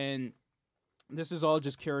 And this is all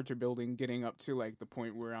just character building, getting up to like the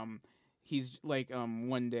point where he's like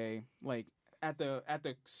one day like at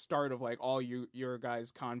the start of like all your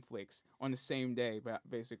guys' conflicts on the same day,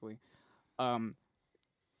 basically.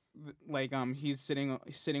 He's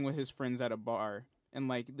sitting with his friends at a bar, and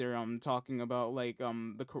like they're talking about like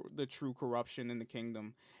the true corruption in the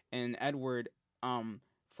kingdom, and Edward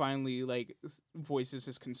finally like voices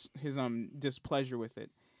his displeasure with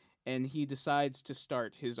it, and he decides to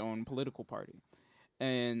start his own political party,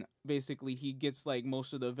 and basically he gets like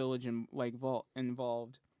most of the village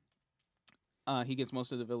involved. He gets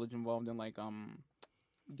most of the village involved in like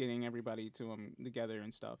getting everybody to together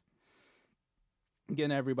and stuff,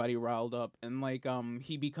 getting everybody riled up, and like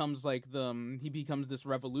he becomes this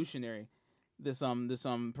revolutionary, this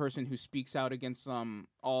person who speaks out against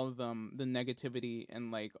all of the negativity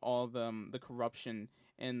and like all the corruption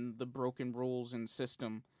and the broken rules and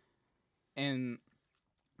system, and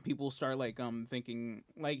people start like thinking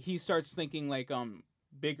like he starts thinking like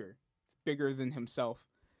bigger than himself.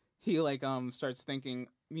 He like starts thinking,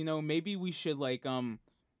 you know, maybe we should like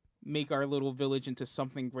make our little village into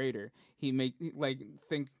something greater. He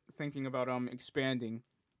thinking about expanding,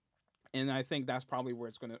 and I think that's probably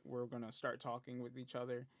where we're gonna start talking with each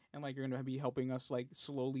other, and like you're gonna be helping us like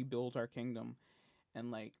slowly build our kingdom,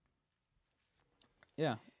 and like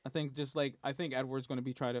yeah, I think Edward's gonna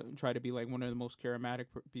be try to be like one of the most charismatic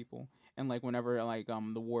people, and like whenever like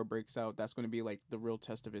the war breaks out, that's gonna be like the real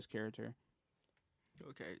test of his character.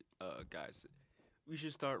 Okay, guys, we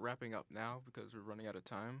should start wrapping up now because we're running out of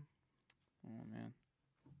time. Oh man,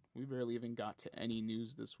 we barely even got to any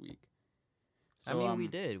news this week. So, I mean, we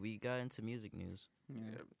did. We got into music news.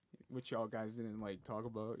 Yeah, which y'all guys didn't like talk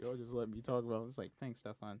about. Y'all just let me talk about. It's like, thanks,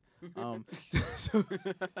 Stefan. So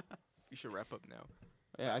you should wrap up now.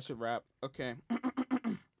 Yeah, I should wrap. Okay.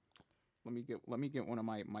 Let me get one of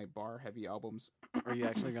my bar heavy albums. Are you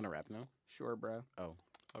actually gonna rap now? Sure, bro. Oh,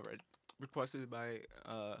 all right. Requested by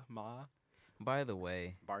Ma. By the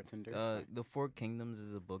way, bartender. The Four Kingdoms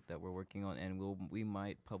is a book that we're working on, and we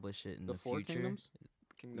might publish it in the Four future. Kingdoms?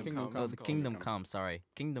 Kingdom Come. Oh, the Kingdom Come. Sorry,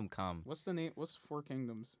 Kingdom Come. What's the name? What's Four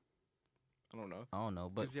Kingdoms? I don't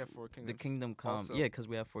know. But we have Four Kingdoms. The Kingdom Come. Also, yeah, because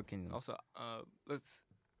we have Four Kingdoms. Also,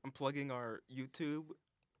 I'm plugging our YouTube.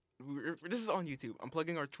 This is on YouTube. I'm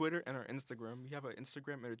plugging our Twitter and our Instagram. We have an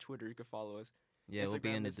Instagram and a Twitter. You can follow us. Yeah, it'll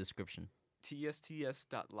be in the description.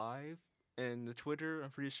 tsts.live, and the Twitter, I'm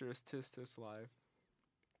pretty sure it's tistislive.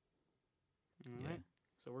 All right.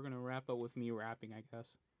 So we're gonna wrap up with me rapping, I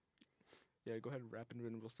guess. Yeah, go ahead and rap, and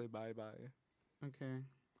then we'll say bye. Okay.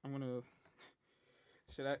 I'm gonna.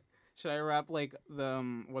 Should I rap like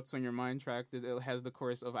the "What's on Your Mind" track that it has the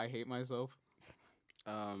chorus of "I Hate Myself"?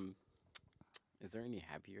 Is there any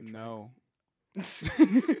happier tracks? No.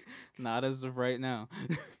 Not as of right now.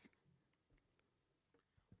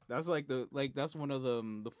 That's that's one of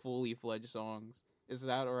the fully fledged songs. Is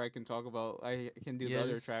that, or I can talk about? I can do the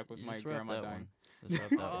other track with my grandma dying.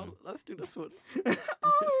 Let's do this one.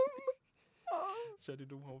 Try to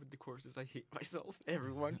do one with the choruses. I hate myself,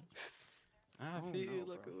 everyone. I feel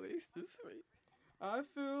like a waste of space. I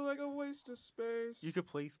feel like a waste of space. You could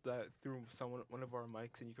place that through one of our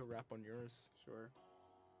mics, and you could rap on yours. Sure.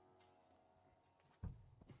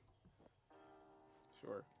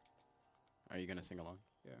 Are you gonna sing along?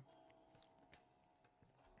 Yeah.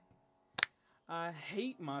 I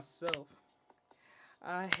hate myself.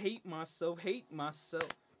 I hate myself. Hate myself.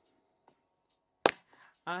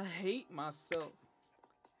 I hate myself.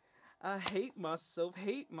 I hate myself.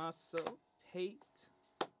 Hate myself. Hate.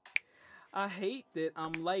 I hate that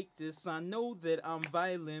I'm like this. I know that I'm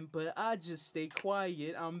violent, but I just stay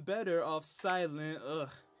quiet. I'm better off silent.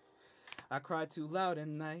 Ugh. I cry too loud at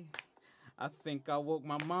night. I think I woke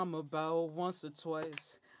my mom about once or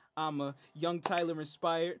twice. I'm a young Tyler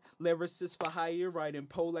inspired lyricist for hire, writing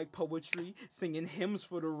like poetry, singing hymns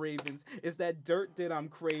for the ravens. It's that dirt that I'm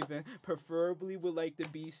craving. Preferably would like to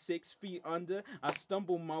be 6 feet under. I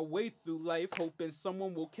stumble my way through life, hoping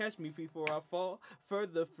someone will catch me before I fall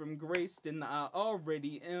further from grace than I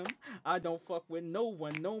already am. I don't fuck with no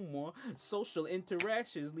one no more. Social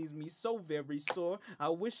interactions leaves me so very sore. I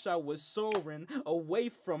wish I was soaring away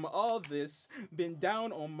from all this. Been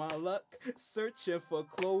down on my luck, searching for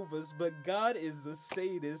clovers, but God is a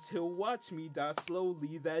sadist. He'll watch me die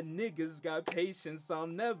slowly. That nigga's got patience. I'll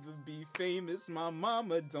never be famous. My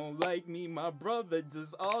mama don't like me. My brother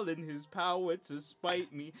does all in his power to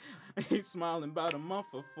spite me. He's smiling about a month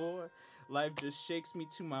or 4. Life just shakes me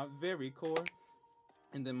to my very core.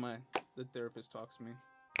 And then the therapist talks to me.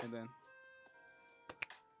 And then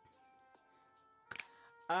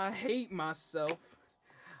I hate myself.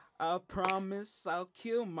 I promise I'll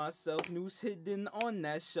kill myself. News hidden on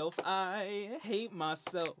that shelf. I hate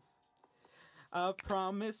myself. I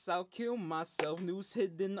promise I'll kill myself. News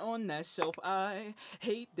hidden on that shelf. I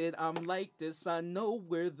hate that I'm like this. I know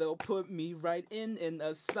where they'll put me, right in an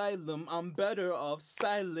asylum. I'm better off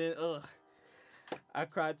silent. Ugh. I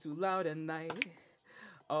cried too loud at night.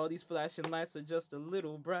 All these flashing lights are just a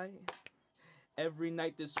little bright. Every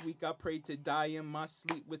night this week I pray to die in my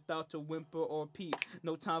sleep without a whimper or peep.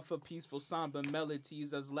 No time for peaceful somber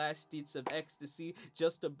melodies as last stitch of ecstasy.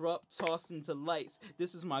 Just abrupt toss into lights.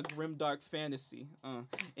 This is my grim dark fantasy.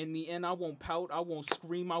 In the end I won't pout, I won't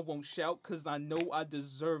scream, I won't shout, cause I know I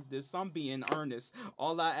deserve this. I'm being earnest.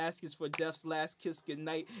 All I ask is for death's last kiss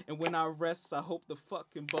goodnight. And when I rest I hope the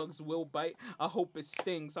fucking bugs will bite. I hope it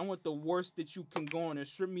stings. I want the worst that you can go on and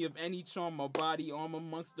strip me of any charm or body arm.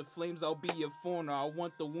 Amongst the flames I'll be your fauna. I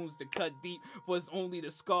want the wounds to cut deep, for it's only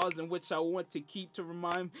the scars in which I want to keep to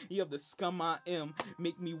remind me of the scum I am.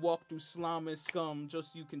 Make me walk through slime and scum,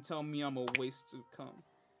 just so you can tell me I'm a waste to come.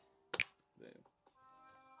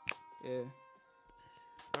 Yeah.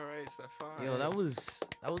 All right, Stefan. Yo, that was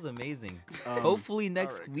amazing. Hopefully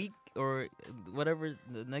next week or whatever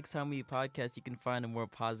the next time we podcast, you can find a more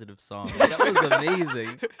positive song. That was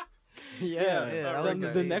amazing. Yeah. That was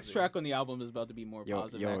The next track on the album is about to be more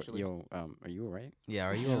positive. Actually, are you alright? Yeah,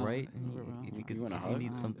 are you alright? If you you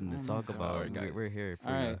need something to talk about, we're here. For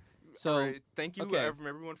all right. So all right, thank you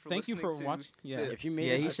everyone for thank you listening. for watching. Yeah, If you made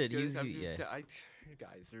Yeah, it, he should.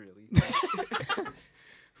 Guys, really.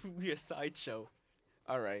 We a sideshow.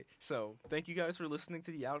 All right, so thank you guys for listening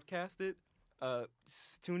to the Outcasted.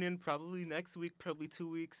 Tune in probably next week, probably 2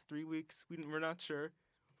 weeks, 3 weeks. We're not sure.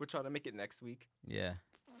 We'll try to make it next week. Yeah.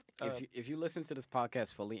 if you listen to this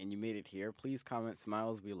podcast fully and you made it here, please comment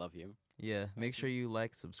smiles. We love you. Yeah. Make sure you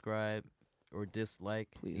like, subscribe, or dislike.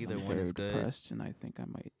 please, Either I'm one very is good. depressed, and I think I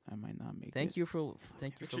might not make it. Thank you for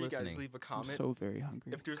Make sure you listening. guys leave a I'm comment. so very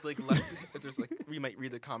hungry. If there's less, we might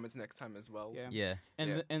read the comments next time as well. Yeah. Yeah.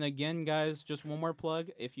 And and again, guys, just one more plug.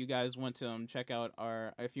 If you guys want to check out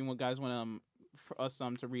if you guys want for us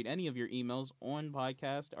to read any of your emails on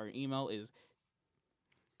podcast, our email is.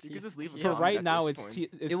 You can just leave a For comment right at now, this it's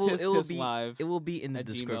point. live It will be in the at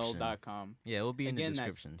description. gmail.com. Yeah, it will be in Again, the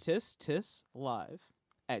description. that's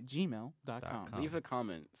tistislive@gmail.com. .com. Leave a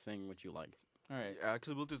comment saying what you liked. All right.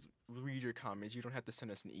 Because we'll just read your comments. You don't have to send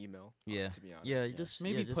us an email. Yeah. To be honest. Yeah, Yeah. just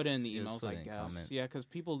Maybe just, put it in the yeah, just emails, put I it in guess. comment. Yeah, because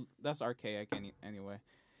that's archaic anyway.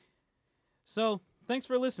 So, thanks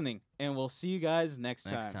for listening, and we'll see you guys next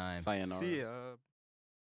time. Next time. Sayonara. See ya.